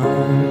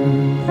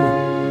around.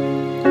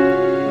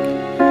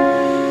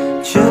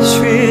 Just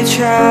reach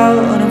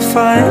out and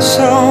find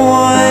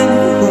someone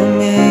who'll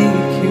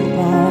make you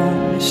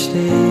want to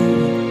stay.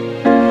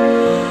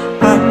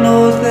 I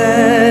know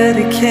that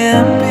it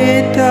can't be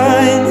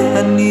done. I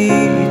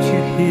need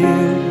you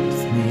here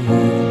with me.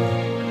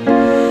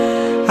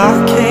 I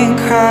can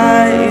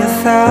cry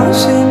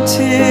 1,000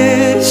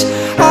 tears.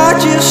 I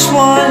just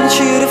want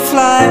you to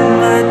fly,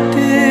 my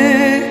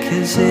dear,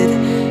 'cause it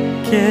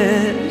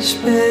gets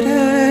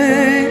better.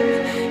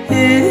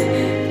 It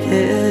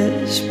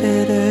gets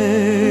better.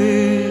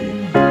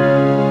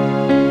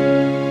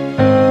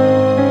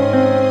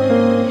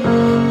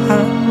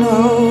 I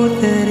know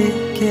that it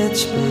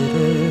gets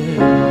better.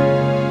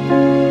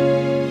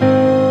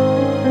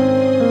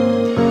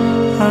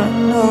 I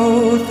know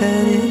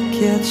that it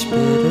gets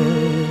better.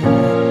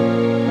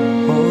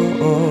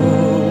 Oh, oh.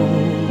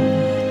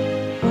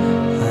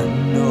 I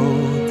know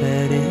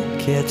that it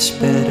gets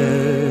better.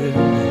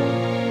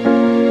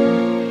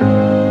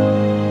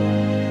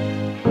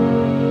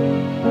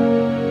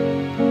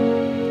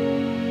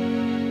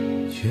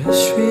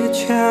 Just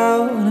reach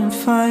out and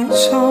find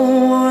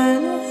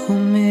someone who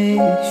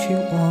makes you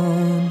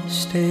want to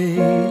stay.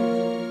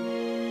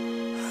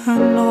 I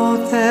know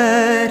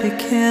that it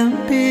can't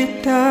be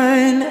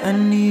done. I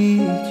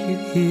need you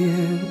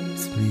here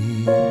with me.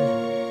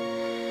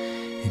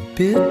 And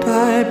bit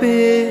by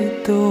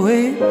bit the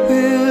weight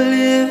will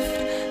lift.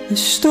 The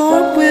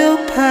storm will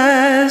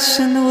pass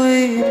and the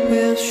weight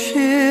will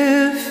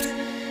shift.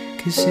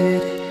 'Cause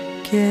it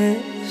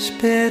gets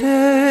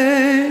better.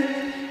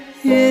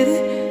 It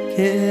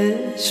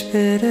gets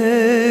better.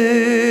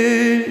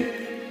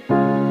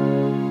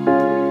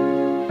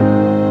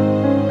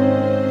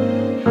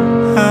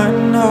 I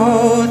know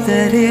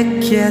that it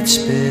gets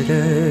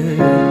better.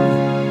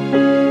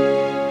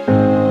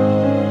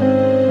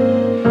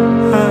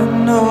 I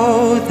know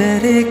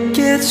that it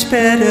gets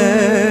better.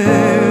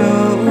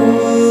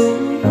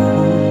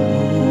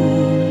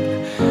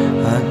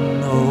 I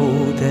know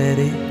that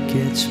it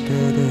gets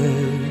better.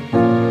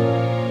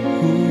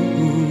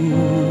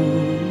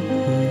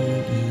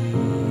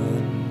 I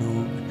know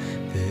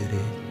that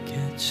it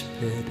gets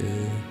better.